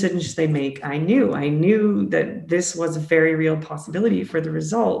watching the decisions they make, I knew that this was a very real possibility for the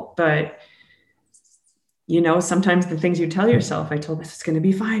result. But, sometimes the things you tell yourself, I told myself, it's going to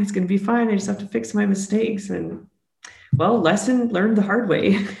be fine. It's going to be fine. I just have to fix my mistakes. And well, lesson learned the hard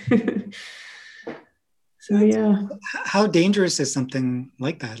way. So, yeah. How dangerous is something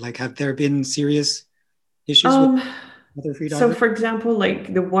like that? Like, have there been serious issues with other freedivers? So, for example,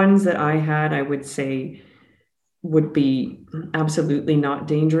 like the ones that I had, I would say would be absolutely not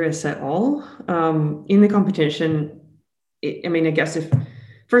dangerous at all. In the competition, I guess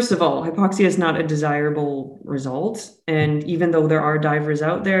first of all, hypoxia is not a desirable result. And even though there are divers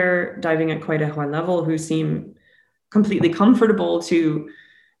out there diving at quite a high level who seem completely comfortable to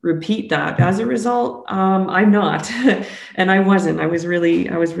repeat that as a result, I'm not. And I wasn't. I was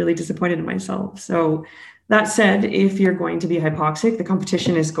really disappointed in myself. So that said, if you're going to be hypoxic, the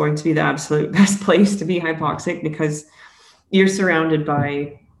competition is going to be the absolute best place to be hypoxic, because you're surrounded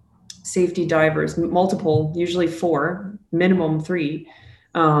by safety divers, multiple, usually 4, minimum 3,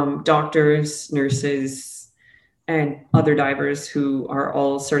 doctors, nurses, and other divers who are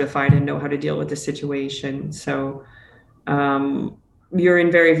all certified and know how to deal with the situation. So you're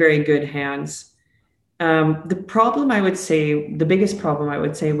in very, very good hands. The problem, I would say, the biggest problem I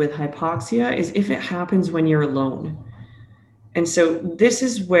would say with hypoxia is if it happens when you're alone. And so this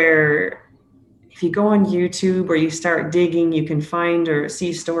is where, if you go on YouTube or you start digging, you can find or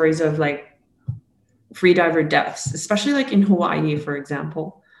see stories of like freediver deaths, especially like in Hawaii, for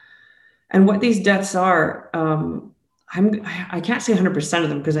example. And what these deaths are, I can't say 100% of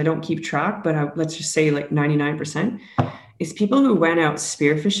them because I don't keep track, but let's just say like 99%. Is people who went out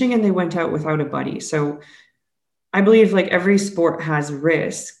spearfishing and they went out without a buddy. So I believe like every sport has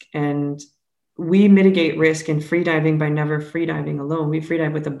risk, and we mitigate risk in freediving by never freediving alone. We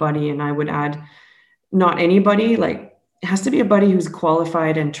freedive with a buddy, and I would add not anybody, like it has to be a buddy who's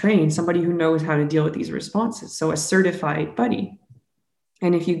qualified and trained, somebody who knows how to deal with these responses. So a certified buddy.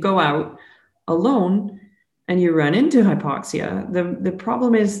 And if you go out alone and you run into hypoxia, the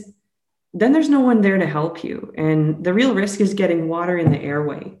problem is then there's no one there to help you. And the real risk is getting water in the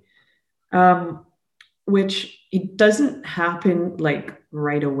airway, which it doesn't happen like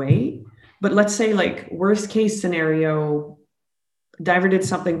right away. But let's say like worst case scenario, diver did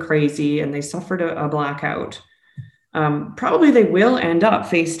something crazy and they suffered a blackout. Probably they will end up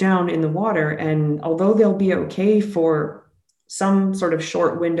face down in the water. And although they'll be okay for some sort of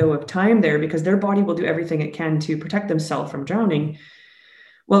short window of time there, because their body will do everything it can to protect themselves from drowning,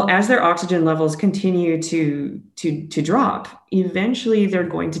 well, as their oxygen levels continue to drop, eventually they're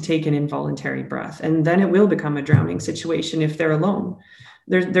going to take an involuntary breath, and then it will become a drowning situation if they're alone.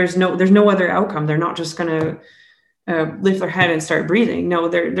 There's no other outcome. They're not just going to lift their head and start breathing. No,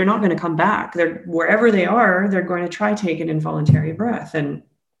 they're not going to come back. They're wherever they are. They're going to try take an involuntary breath, and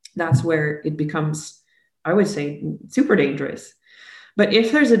that's where it becomes, I would say, super dangerous. But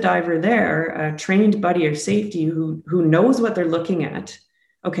if there's a diver there, a trained buddy or safety who knows what they're looking at,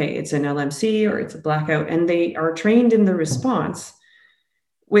 okay, it's an LMC or it's a blackout, and they are trained in the response,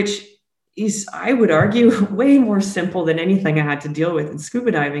 which is, I would argue, way more simple than anything I had to deal with in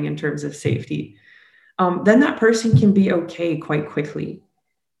scuba diving in terms of safety, then that person can be okay quite quickly,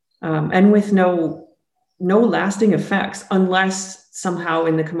 and with no lasting effects, unless somehow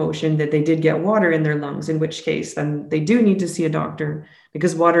in the commotion that they did get water in their lungs, in which case then they do need to see a doctor,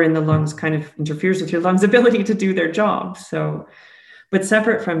 because water in the lungs kind of interferes with your lungs' ability to do their job. So, but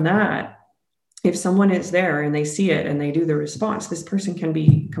separate from that, if someone is there and they see it and they do the response, this person can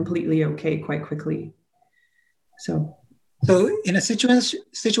be completely okay quite quickly. So in a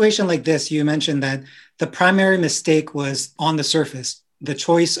situation like this, you mentioned that the primary mistake was on the surface, the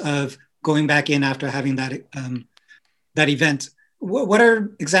choice of going back in after having that event. What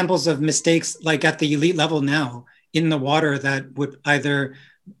are examples of mistakes like at the elite level now in the water that would either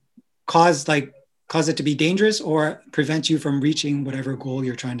cause it to be dangerous or prevent you from reaching whatever goal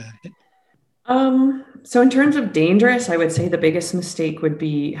you're trying to hit? So in terms of dangerous, I would say the biggest mistake would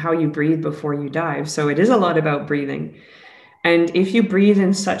be how you breathe before you dive. So it is a lot about breathing. And if you breathe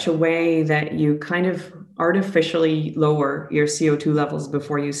in such a way that you kind of artificially lower your CO2 levels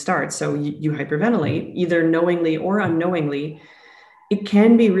before you start, so you hyperventilate, either knowingly or unknowingly, it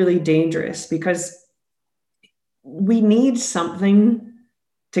can be really dangerous, because we need something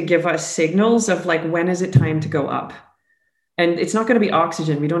to give us signals of like, when is it time to go up? And it's not going to be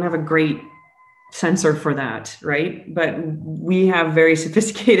oxygen. We don't have a great sensor for that, right? But we have very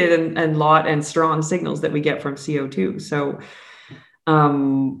sophisticated and lot and strong signals that we get from CO2. So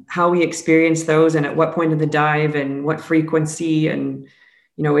how we experience those and at what point of the dive and what frequency, and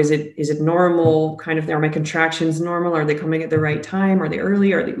is it normal? Kind of, are my contractions normal? Are they coming at the right time? Are they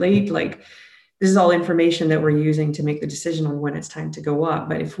early? Are they late? Like, this is all information that we're using to make the decision on when it's time to go up.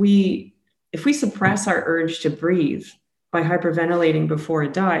 But if we suppress our urge to breathe by hyperventilating before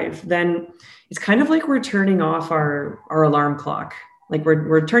a dive, then it's kind of like we're turning off our alarm clock. Like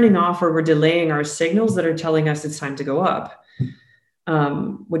we're turning off, or we're delaying our signals that are telling us it's time to go up.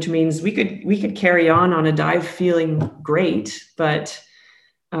 Which means we could carry on a dive feeling great, but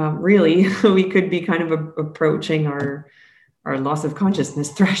really we could be kind of approaching our loss of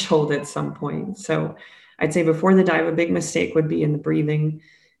consciousness threshold at some point. So I'd say before the dive, a big mistake would be in the breathing.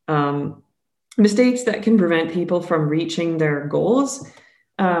 Mistakes that can prevent people from reaching their goals.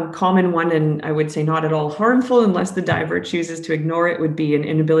 Common one, and I would say not at all harmful unless the diver chooses to ignore it, would be an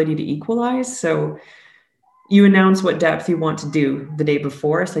inability to equalize. So you announce what depth you want to do the day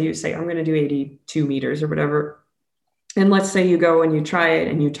before. So you say, I'm going to do 82 meters or whatever. And let's say you go and you try it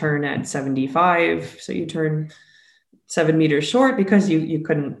and you turn at 75. So you turn 7 meters short because you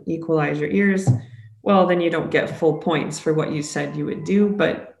couldn't equalize your ears. Well, then you don't get full points for what you said you would do,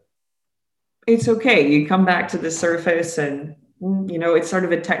 but it's okay. You come back to the surface and, it's sort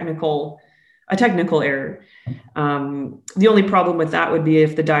of a technical error. The only problem with that would be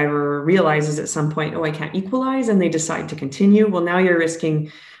if the diver realizes at some point, I can't equalize, and they decide to continue. Well, now you're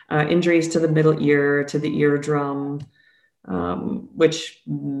risking injuries to the middle ear, to the eardrum, which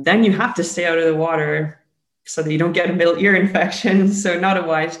then you have to stay out of the water so that you don't get a middle ear infection. So not a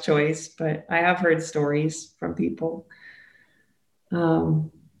wise choice, but I have heard stories from people.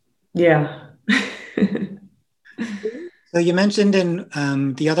 Yeah. So you mentioned in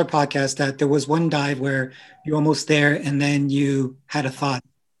the other podcast that there was one dive where you're almost there and then you had a thought.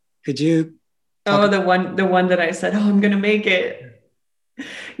 Could you? The one that I said, I'm going to make it.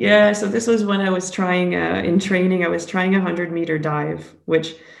 Yeah. So this was when I was trying in training. I was trying 100-meter dive,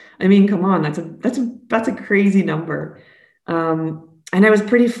 which, I mean, come on, that's a crazy number. And I was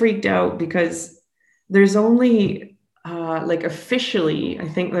pretty freaked out because there's only officially, I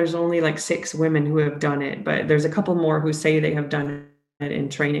think there's only 6 women who have done it, but there's a couple more who say they have done it in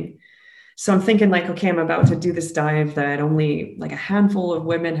training. So I'm thinking okay, I'm about to do this dive that only a handful of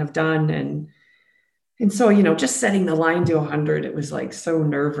women have done. And so, just setting the line to 100, it was so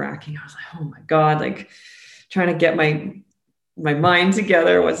nerve wracking. I was oh my God, trying to get my mind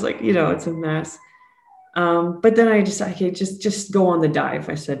together was it's a mess. But then I decided, just go on the dive.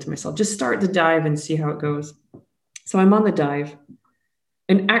 I said to myself, just start the dive and see how it goes. So I'm on the dive,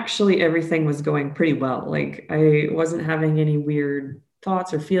 and actually everything was going pretty well. I wasn't having any weird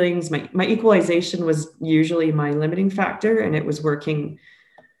thoughts or feelings. My equalization was usually my limiting factor, and it was working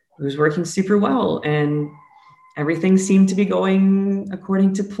super well. And everything seemed to be going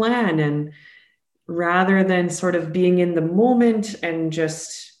according to plan. And rather than sort of being in the moment and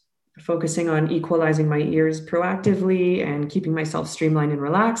just focusing on equalizing my ears proactively and keeping myself streamlined and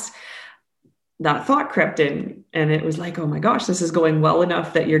relaxed, that thought crept in, and it was like, oh my gosh, this is going well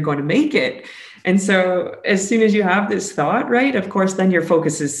enough that you're going to make it. And so as soon as you have this thought, right, of course, then your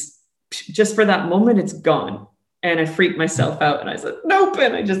focus is just for that moment, it's gone. And I freaked myself out and I said, nope.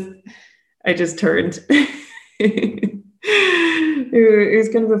 And I just turned. It was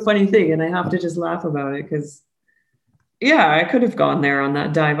kind of a funny thing. And I have to just laugh about it because, yeah, I could have gone there on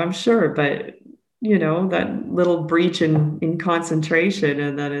that dive, I'm sure. But, you know, that little breach in concentration.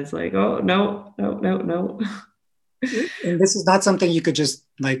 And then it's like, oh, no. And this is not something you could just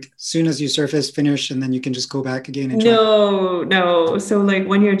like, as soon as you surface, finish, and then you can just go back again and try. No. So like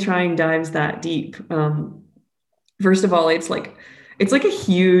when you're trying dives that deep, first of all, it's like a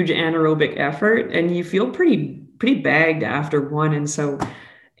huge anaerobic effort, and you feel pretty bagged after one. And so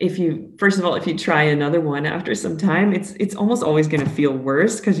if you try another one after some time, it's almost always going to feel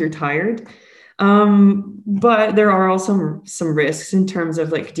worse because you're tired. But there are also some risks in terms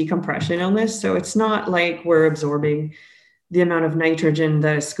of like decompression illness. So it's not like we're absorbing the amount of nitrogen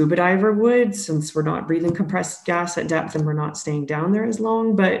that a scuba diver would, since we're not breathing compressed gas at depth and we're not staying down there as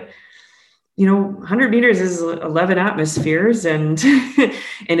long. But, you know, 100 meters is 11 atmospheres, and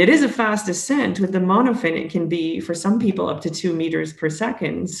and it is a fast descent. With the monofin, it can be, for some people, up to 2 meters per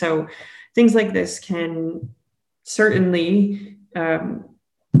second. So things like this can certainly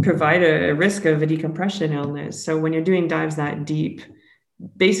provide a risk of a decompression illness. So when you're doing dives that deep,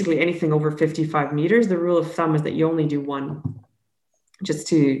 basically anything over 55 meters, the rule of thumb is that you only do one, just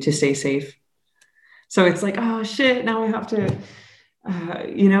to stay safe. So it's like, oh shit, now I have to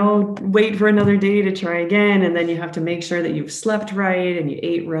wait for another day to try again. And then you have to make sure that you've slept right and you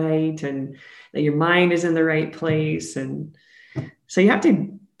ate right and that your mind is in the right place. And so you have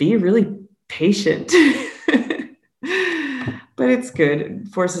to be really patient. But it's good. It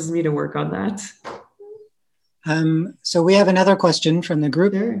forces me to work on that. So we have another question from the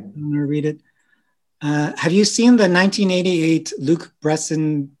group. Sure. I'm going to read it. Have you seen the 1988 Luc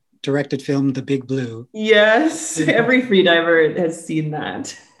Besson directed film, The Big Blue? Yes, every freediver has seen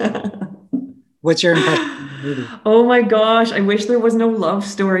that. What's your impression of the movie? Oh my gosh, I wish there was no love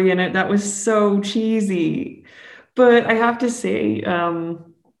story in it. That was so cheesy. But I have to say,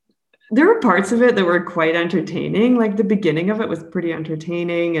 there were parts of it that were quite entertaining. Like the beginning of it was pretty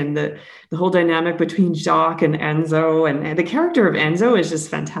entertaining, and the whole dynamic between Jacques and Enzo, and the character of Enzo is just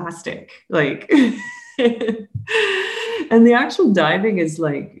fantastic. Like, and the actual diving is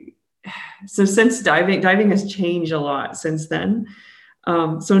like, so since diving has changed a lot since then.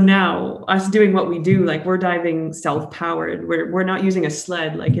 So now us doing what we do, like we're diving self-powered. We're not using a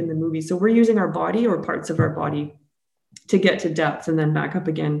sled like in the movie. So we're using our body or parts of our body to get to depth and then back up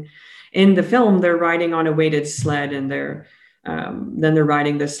again. In the film, they're riding on a weighted sled, and then they're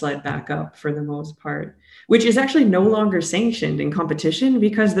riding the sled back up for the most part, which is actually no longer sanctioned in competition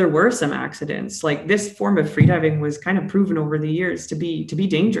because there were some accidents. Like this form of freediving was kind of proven over the years to be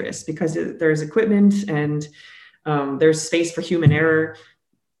dangerous because there's equipment and there's space for human error.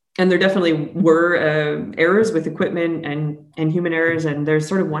 And there definitely were errors with equipment and human errors. And there's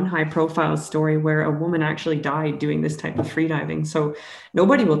sort of one high profile story where a woman actually died doing this type of freediving. So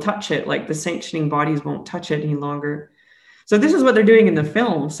nobody will touch it. Like the sanctioning bodies won't touch it any longer. So this is what they're doing in the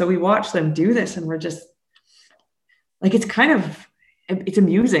film. So we watch them do this and we're just like, it's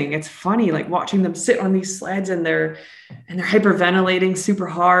amusing. It's funny, like watching them sit on these sleds and they're hyperventilating super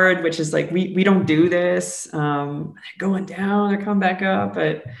hard, which is like, we don't do this. They're going down, they're coming back up.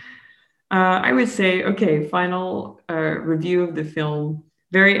 But I would say, okay, final review of the film,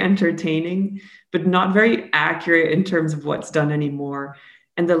 very entertaining, but not very accurate in terms of what's done anymore.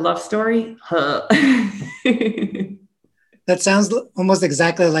 And the love story, That sounds almost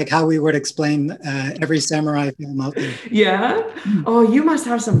exactly like how we would explain every samurai film out there. Yeah. Oh, you must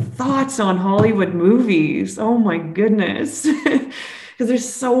have some thoughts on Hollywood movies. Oh my goodness. Because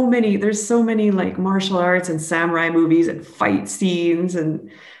there's so many like martial arts and samurai movies and fight scenes.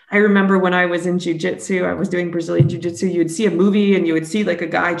 And I remember when I was in jiu-jitsu, I was doing Brazilian jiu-jitsu, you'd see a movie and you would see like a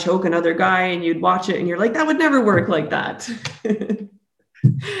guy choke another guy and you'd watch it and you're like, that would never work like that.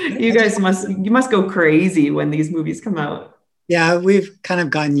 You must go crazy when these movies come out. Yeah, we've kind of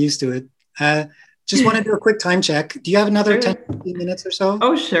gotten used to it. Just want to do a quick time check. Do you have another 10, 15 minutes or so?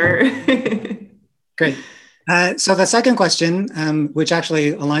 Oh, sure. Great. So the second question, which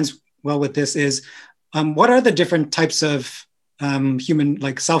actually aligns well with this, is what are the different types of human,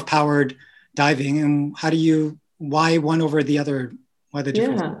 like self-powered diving, and why one over the other? Why the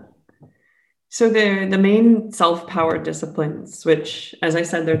difference? Yeah. So the main self-powered disciplines, which, as I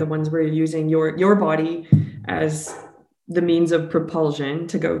said, they're the ones where you're using your body as the means of propulsion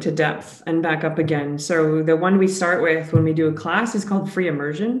to go to depth and back up again. So the one we start with when we do a class is called free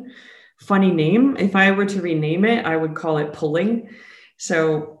immersion. Funny name. If I were to rename it, I would call it pulling.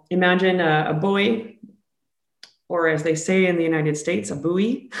 So imagine a buoy, or as they say in the United States, a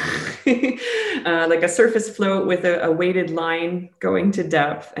buoy, like a surface float with a weighted line going to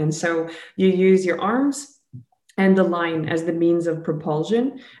depth. And so you use your arms and the line as the means of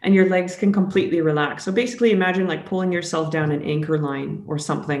propulsion, and your legs can completely relax. So basically imagine like pulling yourself down an anchor line or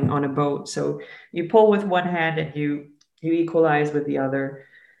something on a boat. So you pull with one hand and you equalize with the other.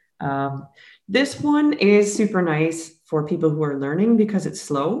 This one is super nice for people who are learning because it's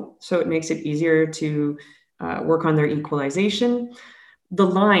slow. So it makes it easier to work on their equalization. The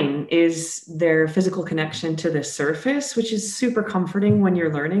line is their physical connection to the surface, which is super comforting when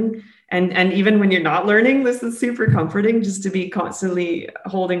you're learning. And even when you're not learning, this is super comforting just to be constantly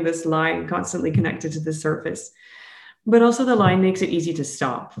holding this line, constantly connected to the surface. But also the line makes it easy to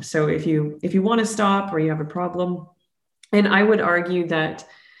stop. So if you want to stop or you have a problem, and I would argue that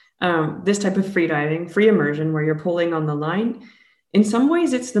this type of freediving, free immersion, where you're pulling on the line, in some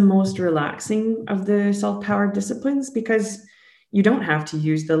ways, it's the most relaxing of the self-powered disciplines because you don't have to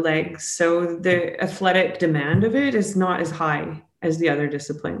use the legs. So the athletic demand of it is not as high as the other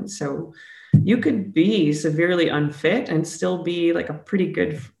disciplines. So you could be severely unfit and still be like a pretty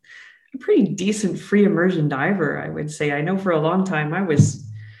decent free immersion diver, I would say. I know for a long time I was,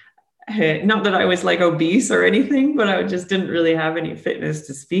 not that I was like obese or anything, but I just didn't really have any fitness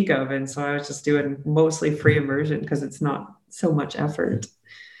to speak of. And so I was just doing mostly free immersion because it's not so much effort.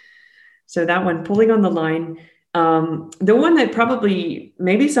 So that one, pulling on the line. The one that probably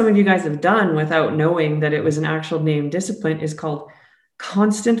maybe some of you guys have done without knowing that it was an actual named discipline is called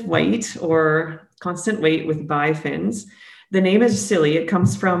constant weight, or constant weight with bifins. The name is silly. It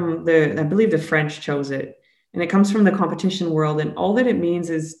comes from I believe the French chose it, and it comes from the competition world. And all that it means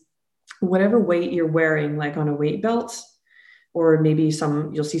is whatever weight you're wearing, like on a weight belt, or maybe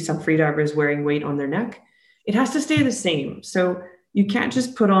you'll see some freedivers wearing weight on their neck, it has to stay the same. So you can't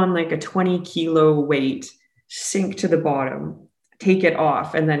just put on like a 20 kilo weight, sink to the bottom, take it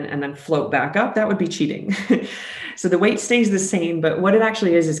off, and then float back up. That would be cheating. So the weight stays the same, but what it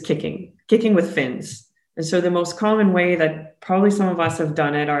actually is kicking with fins. And so the most common way that probably some of us have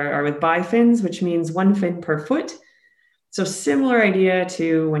done it are with bifins, which means one fin per foot. So similar idea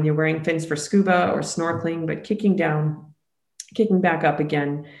to when you're wearing fins for scuba or snorkeling, but kicking down, kicking back up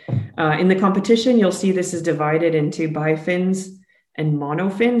again. In the competition, you'll see this is divided into bifins and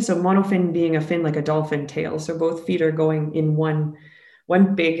monofin. So monofin being a fin like a dolphin tail. So both feet are going in one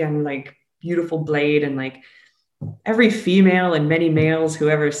big and like beautiful blade. And like every female and many males who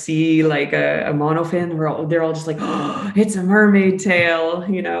ever see like a monofin, they're all just like, oh, it's a mermaid tail,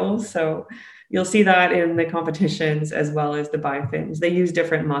 you know? So you'll see that in the competitions as well as the bifins. They use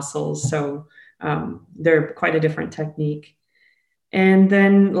different muscles. So they're quite a different technique. And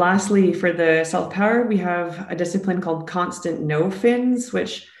then lastly, for the self-powered, we have a discipline called constant no fins,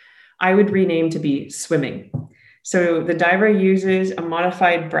 which I would rename to be swimming. So the diver uses a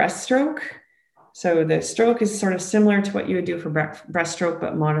modified breaststroke. So the stroke is sort of similar to what you would do for breaststroke,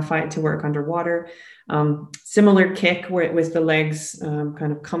 but modified to work underwater. Similar kick with the legs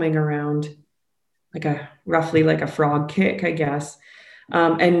kind of coming around roughly like a frog kick, I guess.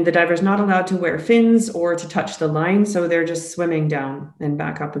 And the diver's not allowed to wear fins or to touch the line. So they're just swimming down and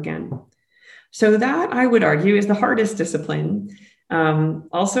back up again. So that, I would argue, is the hardest discipline.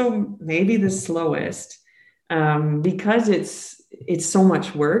 Also, maybe the slowest because it's so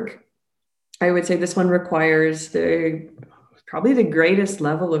much work. I would say this one requires probably the greatest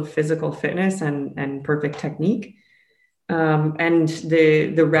level of physical fitness and perfect technique. And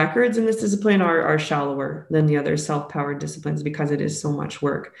the records in this discipline are shallower than the other self-powered disciplines because it is so much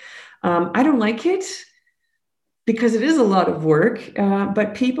work. I don't like it because it is a lot of work,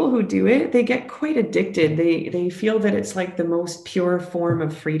 but people who do it, they get quite addicted. They feel that it's like the most pure form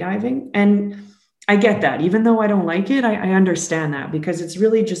of freediving. And I get that. Even though I don't like it, I understand that because it's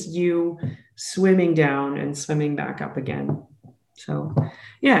really just you swimming down and swimming back up again. So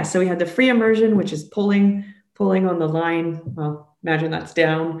yeah, so we had the free immersion, which is pulling on the line. Well, imagine that's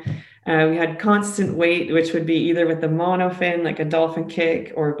down. We had constant weight, which would be either with the monofin, like a dolphin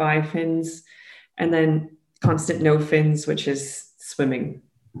kick, or bifins, and then constant no fins, which is swimming.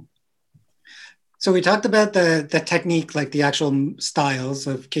 So we talked about the technique, like the actual styles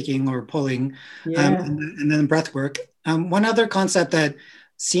of kicking or pulling, and then breath work. One other concept that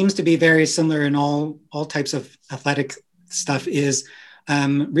seems to be very similar in all types of athletic stuff is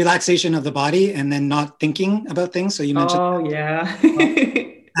relaxation of the body and then not thinking about things. So you mentioned. Oh, yeah.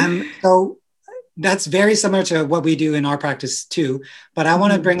 So that's very similar to what we do in our practice too. But I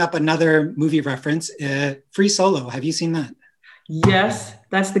want to bring up another movie reference, Free Solo. Have you seen that? Yes,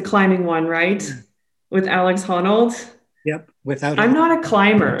 that's the climbing one, right? With Alex Honnold. Yep. I'm not a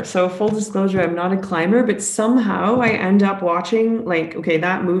climber. So full disclosure, I'm not a climber, but somehow I end up watching like, okay,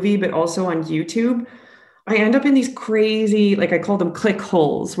 that movie, but also on YouTube. I end up in these crazy, like I call them click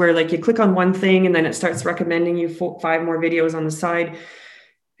holes, where like you click on one thing and then it starts recommending you 5 more videos on the side.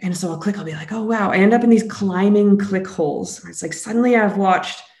 And so I'll be like, oh, wow. I end up in these climbing click holes where it's like suddenly I've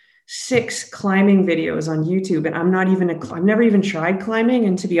watched 6 climbing videos on YouTube and I've never even tried climbing.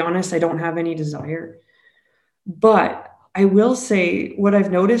 And to be honest, I don't have any desire. But I will say what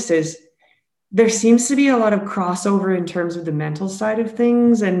I've noticed is there seems to be a lot of crossover in terms of the mental side of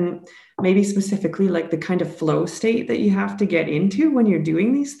things, and maybe specifically like the kind of flow state that you have to get into when you're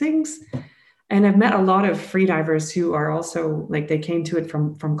doing these things. And I've met a lot of freedivers who are also like, they came to it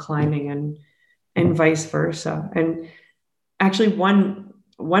from climbing and vice versa. And actually one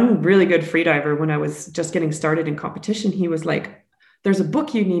really good freediver, when I was just getting started in competition, he was like, there's a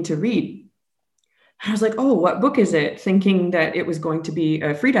book you need to read. And I was like, oh, what book is it? Thinking that it was going to be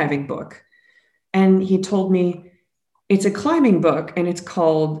a freediving book. And he told me it's a climbing book and I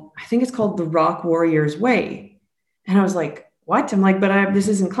think it's called The Rock Warrior's Way. And I was like, what? I'm like, but this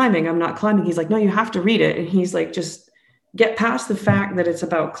isn't climbing. I'm not climbing. He's like, no, you have to read it. And he's like, just get past the fact that it's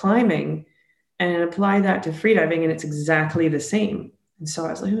about climbing and apply that to freediving. And it's exactly the same. And so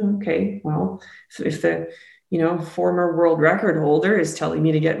I was like, oh, okay, well, if the, former world record holder is telling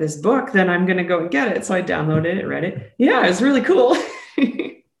me to get this book, then I'm going to go and get it. So I downloaded it, read it. Yeah, it's really cool.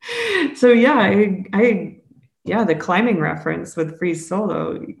 So yeah, the climbing reference with Free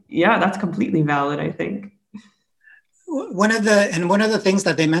Solo. Yeah, that's completely valid, I think. One of the things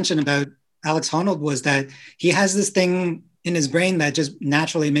that they mentioned about Alex Honnold was that he has this thing in his brain that just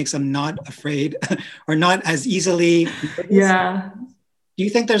naturally makes him not afraid or not as easily. Yeah. Do you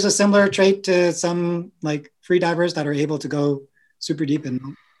think there's a similar trait to some like free divers that are able to go super deep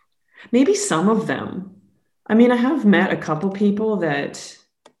in? Maybe some of them. I mean, I have met a couple people that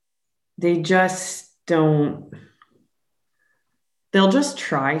they just don't. They'll just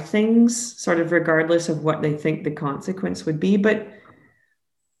try things sort of regardless of what they think the consequence would be. But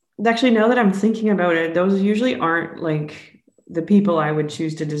actually, now that I'm thinking about it, those usually aren't like the people I would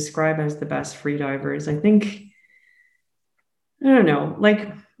choose to describe as the best freedivers. I think, I don't know, like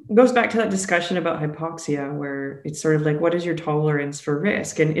it goes back to that discussion about hypoxia, where it's sort of like, what is your tolerance for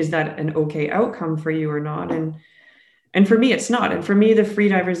risk? And is that an okay outcome for you or not? And for me, it's not. And for me, the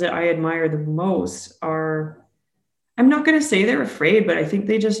freedivers that I admire the most are, I'm not going to say they're afraid, but I think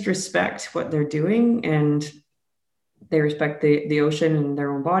they just respect what they're doing and they respect the ocean and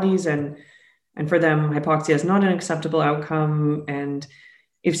their own bodies. And for them, hypoxia is not an acceptable outcome. And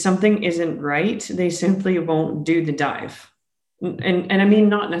if something isn't right, they simply won't do the dive. And I mean,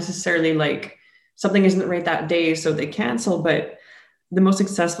 not necessarily like something isn't right that day, so they cancel, but the most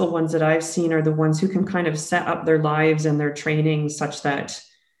successful ones that I've seen are the ones who can kind of set up their lives and their training such that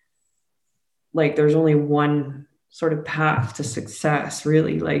like there's only one sort of path to success,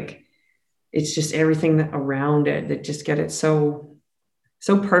 really. Like it's just everything around it that just get it so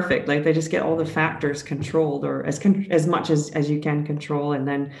perfect. Like they just get all the factors controlled, or as much as you can control, and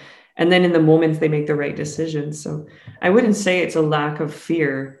then in the moments they make the right decisions. So I wouldn't say it's a lack of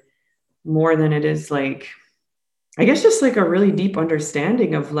fear more than it is like, I guess just like a really deep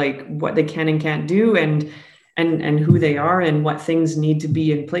understanding of like what they can and can't do and who they are and what things need to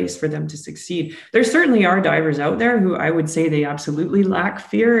be in place for them to succeed. There certainly are divers out there who I would say they absolutely lack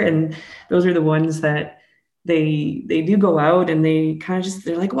fear. And those are the ones that they do go out and they kind of just,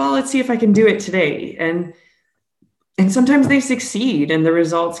 they're like, well, let's see if I can do it today. And sometimes they succeed and the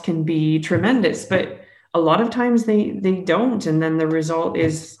results can be tremendous, but a lot of times they don't. And then the result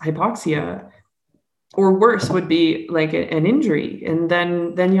is hypoxia, or worse would be like an injury. And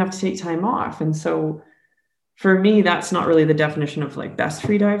then you have to take time off. And so for me, that's not really the definition of like best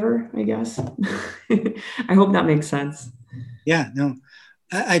freediver, I guess. I hope that makes sense. Yeah, no.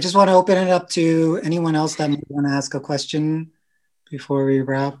 I just want to open it up to anyone else that might want to ask a question before we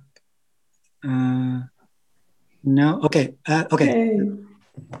wrap. No? Okay. Okay.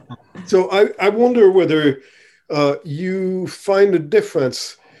 So I wonder whether you find a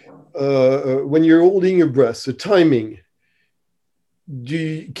difference when you're holding your breath, the timing.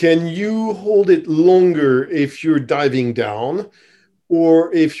 Can you hold it longer if you're diving down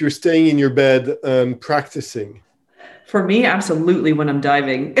or if you're staying in your bed and practicing? For me, absolutely when I'm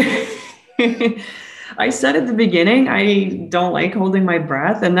diving. I said at the beginning, I don't like holding my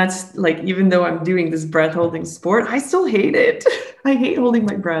breath. And that's like, even though I'm doing this breath holding sport, I still hate it. I hate holding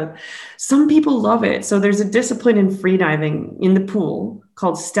my breath. Some people love it. So there's a discipline in freediving in the pool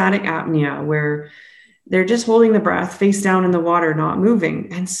called static apnea, where they're just holding the breath face down in the water, not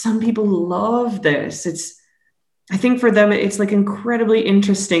moving. And some people love this. I think for them, it's like incredibly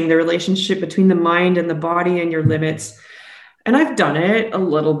interesting, the relationship between the mind and the body and your limits. And I've done it a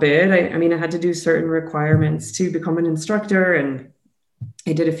little bit. I mean, I had to do certain requirements to become an instructor, and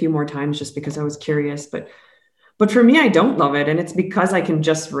I did a few more times just because I was curious. But for me, I don't love it. And it's because I can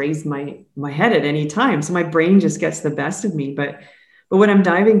just raise my head at any time. So my brain just gets the best of me. But when I'm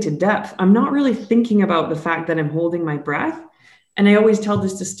diving to depth, I'm not really thinking about the fact that I'm holding my breath. And I always tell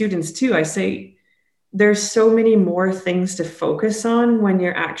this to students too. I say, there's so many more things to focus on when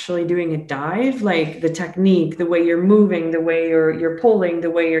you're actually doing a dive, like the technique, the way you're moving, the way you're pulling,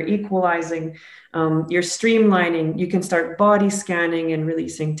 the way you're equalizing, you're streamlining. You can start body scanning and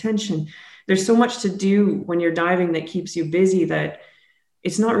releasing tension. There's so much to do when you're diving that keeps you busy that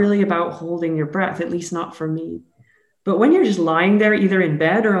it's not really about holding your breath, at least not for me. But when you're just lying there, either in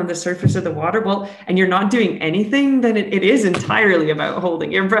bed or on the surface of the water, and you're not doing anything, then it is entirely about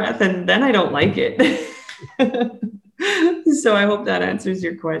holding your breath. And then I don't like it. So I hope that answers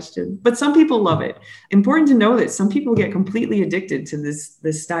your question. But some people love it. Important to know that some people get completely addicted to this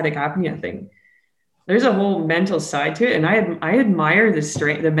static apnea thing. There's a whole mental side to it. And I admire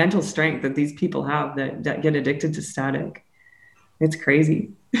the mental strength that these people have that get addicted to static. It's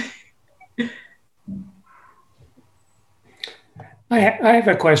crazy. I have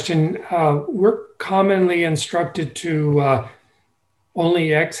a question. We're commonly instructed to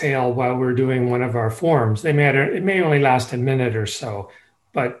only exhale while we're doing one of our forms. It may only last a minute or so,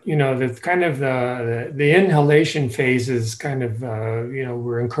 but the kind of the inhalation phase is kind of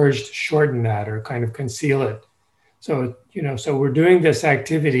we're encouraged to shorten that or kind of conceal it. So so we're doing this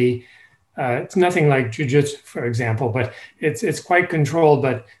activity. It's nothing like jujitsu, for example, but it's quite controlled.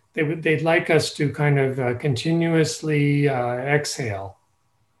 But they'd like us to kind of continuously exhale.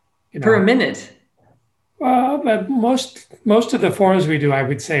 For a minute. But most of the forms we do, I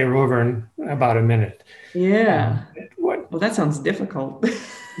would say, are over in about a minute. Yeah. Well, that sounds difficult.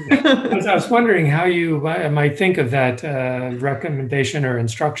 I was wondering how you might think of that recommendation or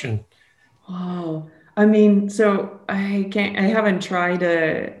instruction. Oh, I mean, so I haven't tried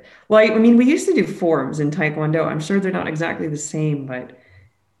we used to do forms in Taekwondo. I'm sure they're not exactly the same, but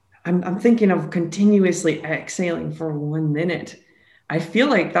I'm thinking of continuously exhaling for 1 minute. I feel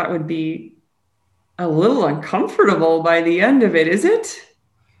like that would be a little uncomfortable by the end of it, is it?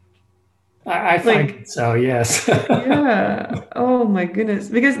 I find so, yes. Yeah. Oh my goodness.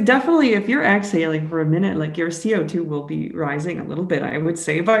 Because definitely if you're exhaling for a minute, like your CO2 will be rising a little bit, I would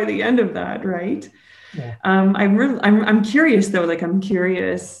say, by the end of that, right? Yeah. I'm curious though, I'm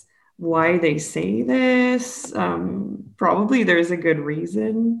curious why they say this. Probably there's a good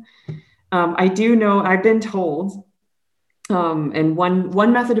reason. I do know, I've been told, and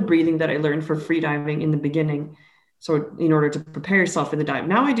one method of breathing that I learned for freediving in the beginning, so in order to prepare yourself for the dive.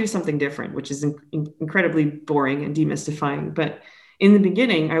 Now I do something different, which is incredibly boring and demystifying. But in the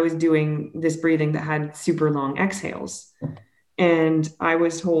beginning, I was doing this breathing that had super long exhales. And I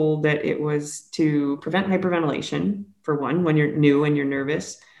was told that it was to prevent hyperventilation, for one, when you're new and you're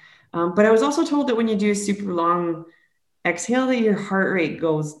nervous. But I was also told that when you do a super long exhale, that your heart rate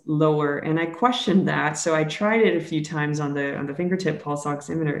goes lower. And I questioned that. So I tried it a few times on the fingertip pulse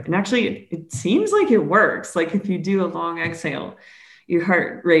oximeter. And actually, it seems like it works. Like if you do a long exhale, your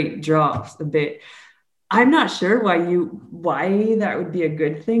heart rate drops a bit. I'm not sure why that would be a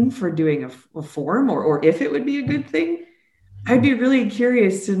good thing for doing a form, or if it would be a good thing. I'd be really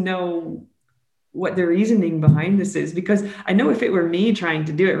curious to know what the reasoning behind this is, because I know if it were me trying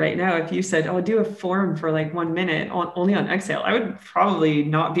to do it right now, if you said, oh, do a form for 1 minute only on exhale, I would probably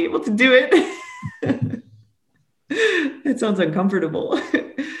not be able to do it. It sounds uncomfortable.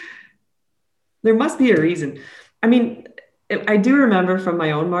 There must be a reason. I mean, I do remember from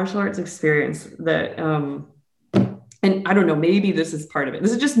my own martial arts experience that, and I don't know, maybe this is part of it.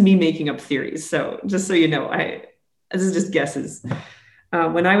 This is just me making up theories. So just so you know, this is just guesses.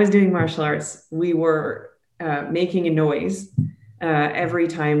 When I was doing martial arts, we were making a noise every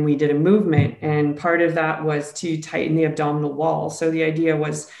time we did a movement. And part of that was to tighten the abdominal wall. So the idea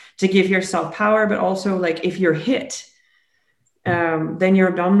was to give yourself power, but also if you're hit, then your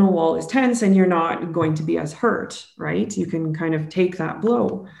abdominal wall is tense and you're not going to be as hurt, right? You can kind of take that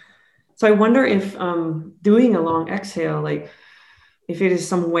blow. So I wonder if doing a long exhale, if it is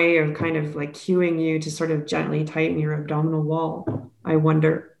some way of kind of cueing you to sort of gently tighten your abdominal wall. I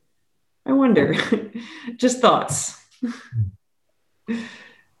wonder. I wonder. Just thoughts.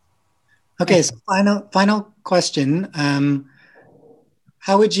 Okay, so final question.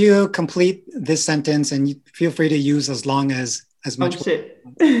 How would you complete this sentence? And you feel free to use as long as much. Oh shit.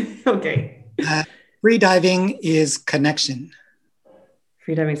 Okay. Free diving is connection.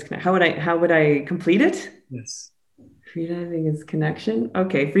 Freediving is connection. How would I complete it? Yes. Freediving is connection.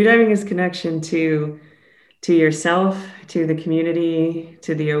 Okay. Freediving is connection to yourself, to the community,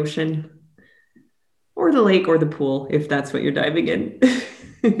 to the ocean, or the lake or the pool, if that's what you're diving in.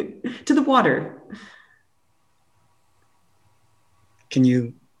 To the water. Can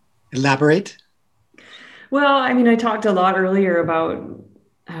you elaborate? Well, I mean, I talked a lot earlier about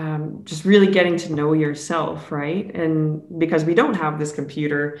just really getting to know yourself, right? And because we don't have this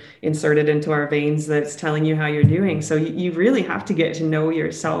computer inserted into our veins that's telling you how you're doing. So you really have to get to know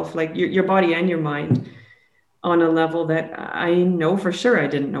yourself, like your body and your mind, on a level that I know for sure I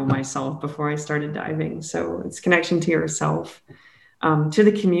didn't know myself before I started diving. So it's connection to yourself, to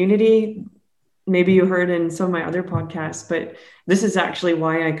the community. Maybe you heard in some of my other podcasts, but this is actually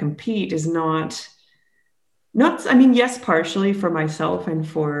why I compete, is not, I mean, yes, partially for myself and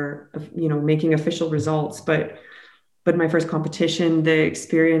for, making official results, but my first competition, the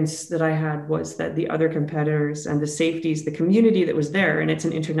experience that I had was that the other competitors and the safeties, the community that was there, and it's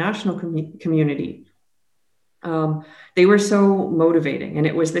an international community, they were so motivating. And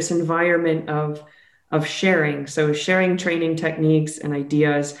it was this environment of sharing. So sharing training techniques and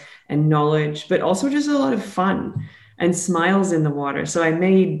ideas and knowledge, but also just a lot of fun and smiles in the water. So I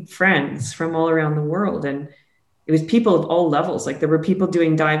made friends from all around the world, and it was people of all levels. Like there were people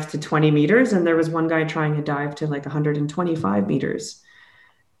doing dives to 20 meters, and there was one guy trying a dive to like 125 meters.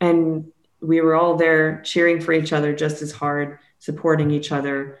 And we were all there cheering for each other just as hard, supporting each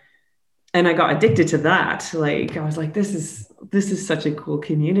other. And I got addicted to that. Like, I was like, this is such a cool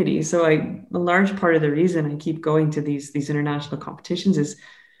community. So a large part of the reason I keep going to these international competitions is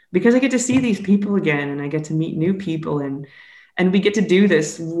because I get to see these people again, and I get to meet new people, and we get to do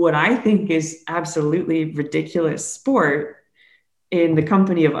this, what I think is absolutely ridiculous sport, in the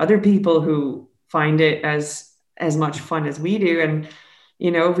company of other people who find it as much fun as we do. And,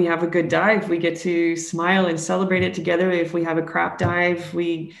 if we have a good dive, we get to smile and celebrate it together. If we have a crap dive,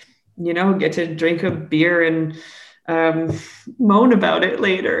 we, get to drink a beer and moan about it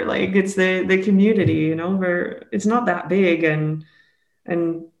later. Like it's the community, where it's not that big, and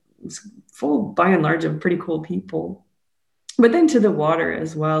it's full by and large of pretty cool people. But then to the water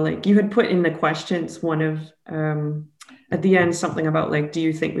as well, like you had put in the questions, one of at the end, something about like, do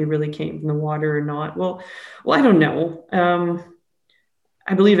you think we really came from the water or not? Well, I don't know.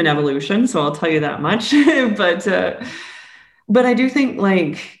 I believe in evolution, so I'll tell you that much. But I do think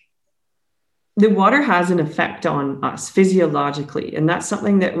like the water has an effect on us physiologically, and that's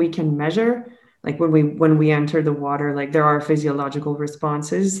something that we can measure. Like when we enter the water, like there are physiological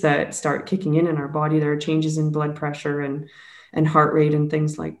responses that start kicking in our body. There are changes in blood pressure and heart rate and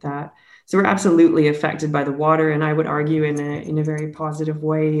things like that. So we're absolutely affected by the water, and I would argue in a very positive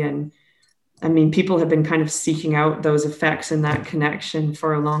way. And I mean, people have been kind of seeking out those effects and that connection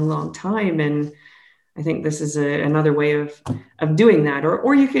for a long, long time. And I think this is another way of doing that.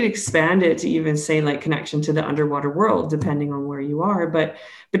 Or you could expand it to even say like connection to the underwater world, depending on where you are. But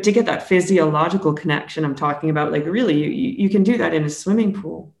to get that physiological connection I'm talking about, like really, you can do that in a swimming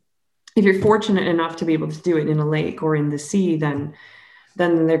pool. If you're fortunate enough to be able to do it in a lake or in the sea, then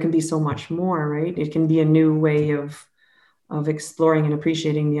there can be so much more, right? It can be a new way of exploring and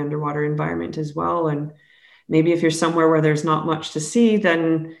appreciating the underwater environment as well. And maybe if you're somewhere where there's not much to see,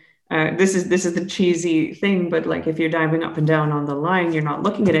 then this is the cheesy thing, but like if you're diving up and down on the line, you're not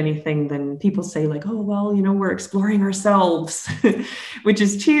looking at anything, then people say like, oh, well, we're exploring ourselves, which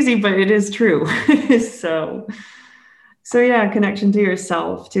is cheesy, but it is true. So yeah, connection to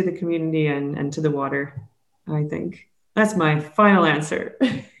yourself, to the community, and to the water. I think that's my final answer.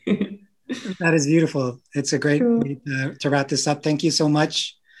 That is beautiful. It's a great way to wrap this up. Thank you so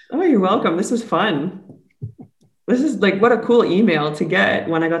much. Oh, you're welcome. This was fun. This is like, what a cool email to get.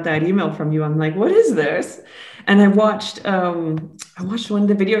 When I got that email from you, I'm like, what is this? And I watched one of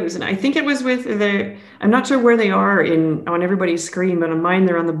the videos, and I think it was with I'm not sure where they are on everybody's screen, but on mine,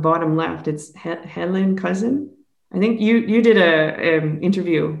 they're on the bottom left. It's Helen Cousin. I think you did a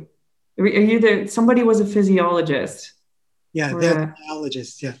interview. Somebody was a physiologist. Yeah, they're a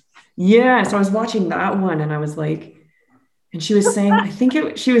biologist. Yeah. Yeah. So I was watching that one, and I was like, and she was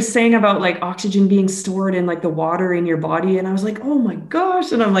saying, she was saying about like oxygen being stored in like the water in your body. And I was like, oh my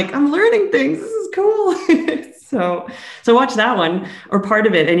gosh. And I'm like, I'm learning things. This is cool. So watch that one, or part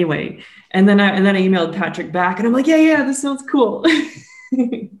of it anyway. And then I emailed Patrick back, and I'm like, yeah, this sounds cool.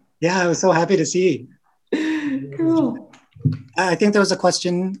 Yeah, I was so happy to see. Cool. I think there was a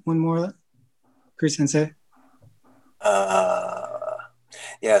question, one more, Chris-sensei.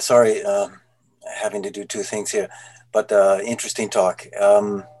 Yeah, sorry, having to do two things here, but interesting talk.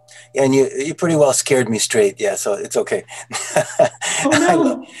 Yeah, and you pretty well scared me straight. Yeah, so it's okay. Oh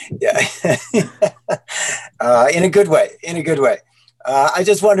no. Yeah, in a good way. In a good way. I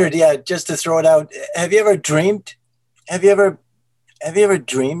just wondered, yeah, just to throw it out. Have you ever dreamed? Have you ever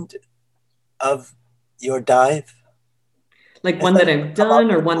dreamed of your dive? Like one that I've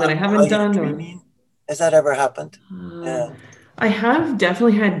done or one that I haven't done? Or... Has that ever happened? Yeah. I have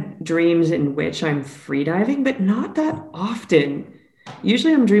definitely had dreams in which I'm freediving, but not that often.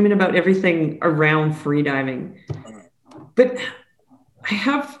 Usually I'm dreaming about everything around freediving. But I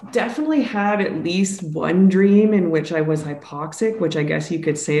have definitely had at least one dream in which I was hypoxic, which I guess you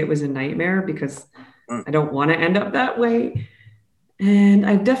could say it was a nightmare because I don't want to end up that way. And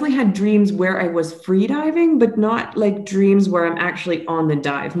I've definitely had dreams where I was freediving, but not like dreams where I'm actually on the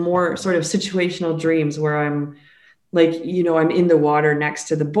dive, more sort of situational dreams where I'm like, I'm in the water next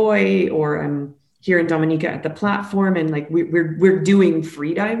to the buoy, or I'm here in Dominica at the platform, and like we're doing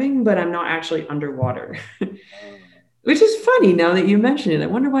freediving, but I'm not actually underwater. Which is funny now that you mention it. I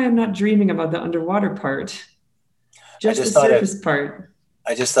wonder why I'm not dreaming about the underwater part. Just the surface part.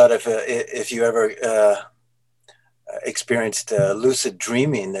 I just thought if you ever experienced lucid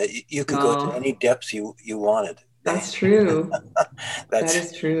dreaming, that you could go to any depths you wanted. That's true. That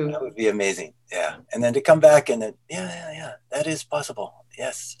is true. That would be amazing. Yeah. And then to come back and then, yeah, that is possible.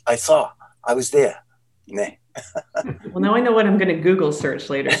 Yes, I was there. Well, now I know what I'm going to Google search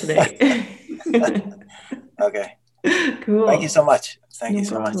later today. Okay. Cool. Thank you so much. Thank you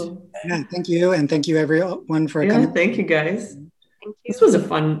so much. Yeah, thank you. And thank you everyone for coming. Thank you guys. Thank you. This was a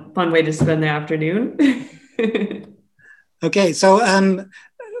fun way to spend the afternoon. Okay. So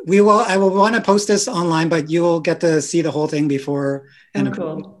I will want to post this online, but you will get to see the whole thing before.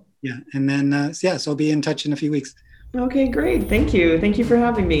 Cool. Yeah. And then, so I'll be in touch in a few weeks. Okay, great. Thank you. Thank you for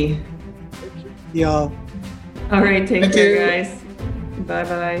having me. Y'all. All right. Take care, guys.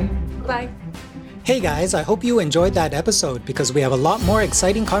 Bye-bye. Bye. Hey guys, I hope you enjoyed that episode because we have a lot more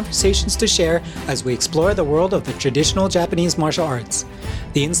exciting conversations to share as we explore the world of the traditional Japanese martial arts.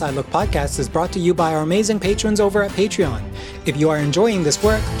 The Inside Look podcast is brought to you by our amazing patrons over at Patreon. If you are enjoying this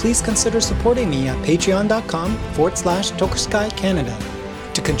work, please consider supporting me at patreon.com/Tokuskai Canada.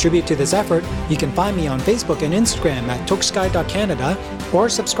 To contribute to this effort, you can find me on Facebook and Instagram at tokuskai.canada or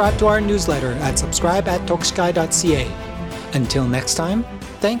subscribe to our newsletter at subscribe@tokuskai.ca. Until next time,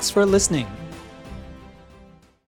 thanks for listening.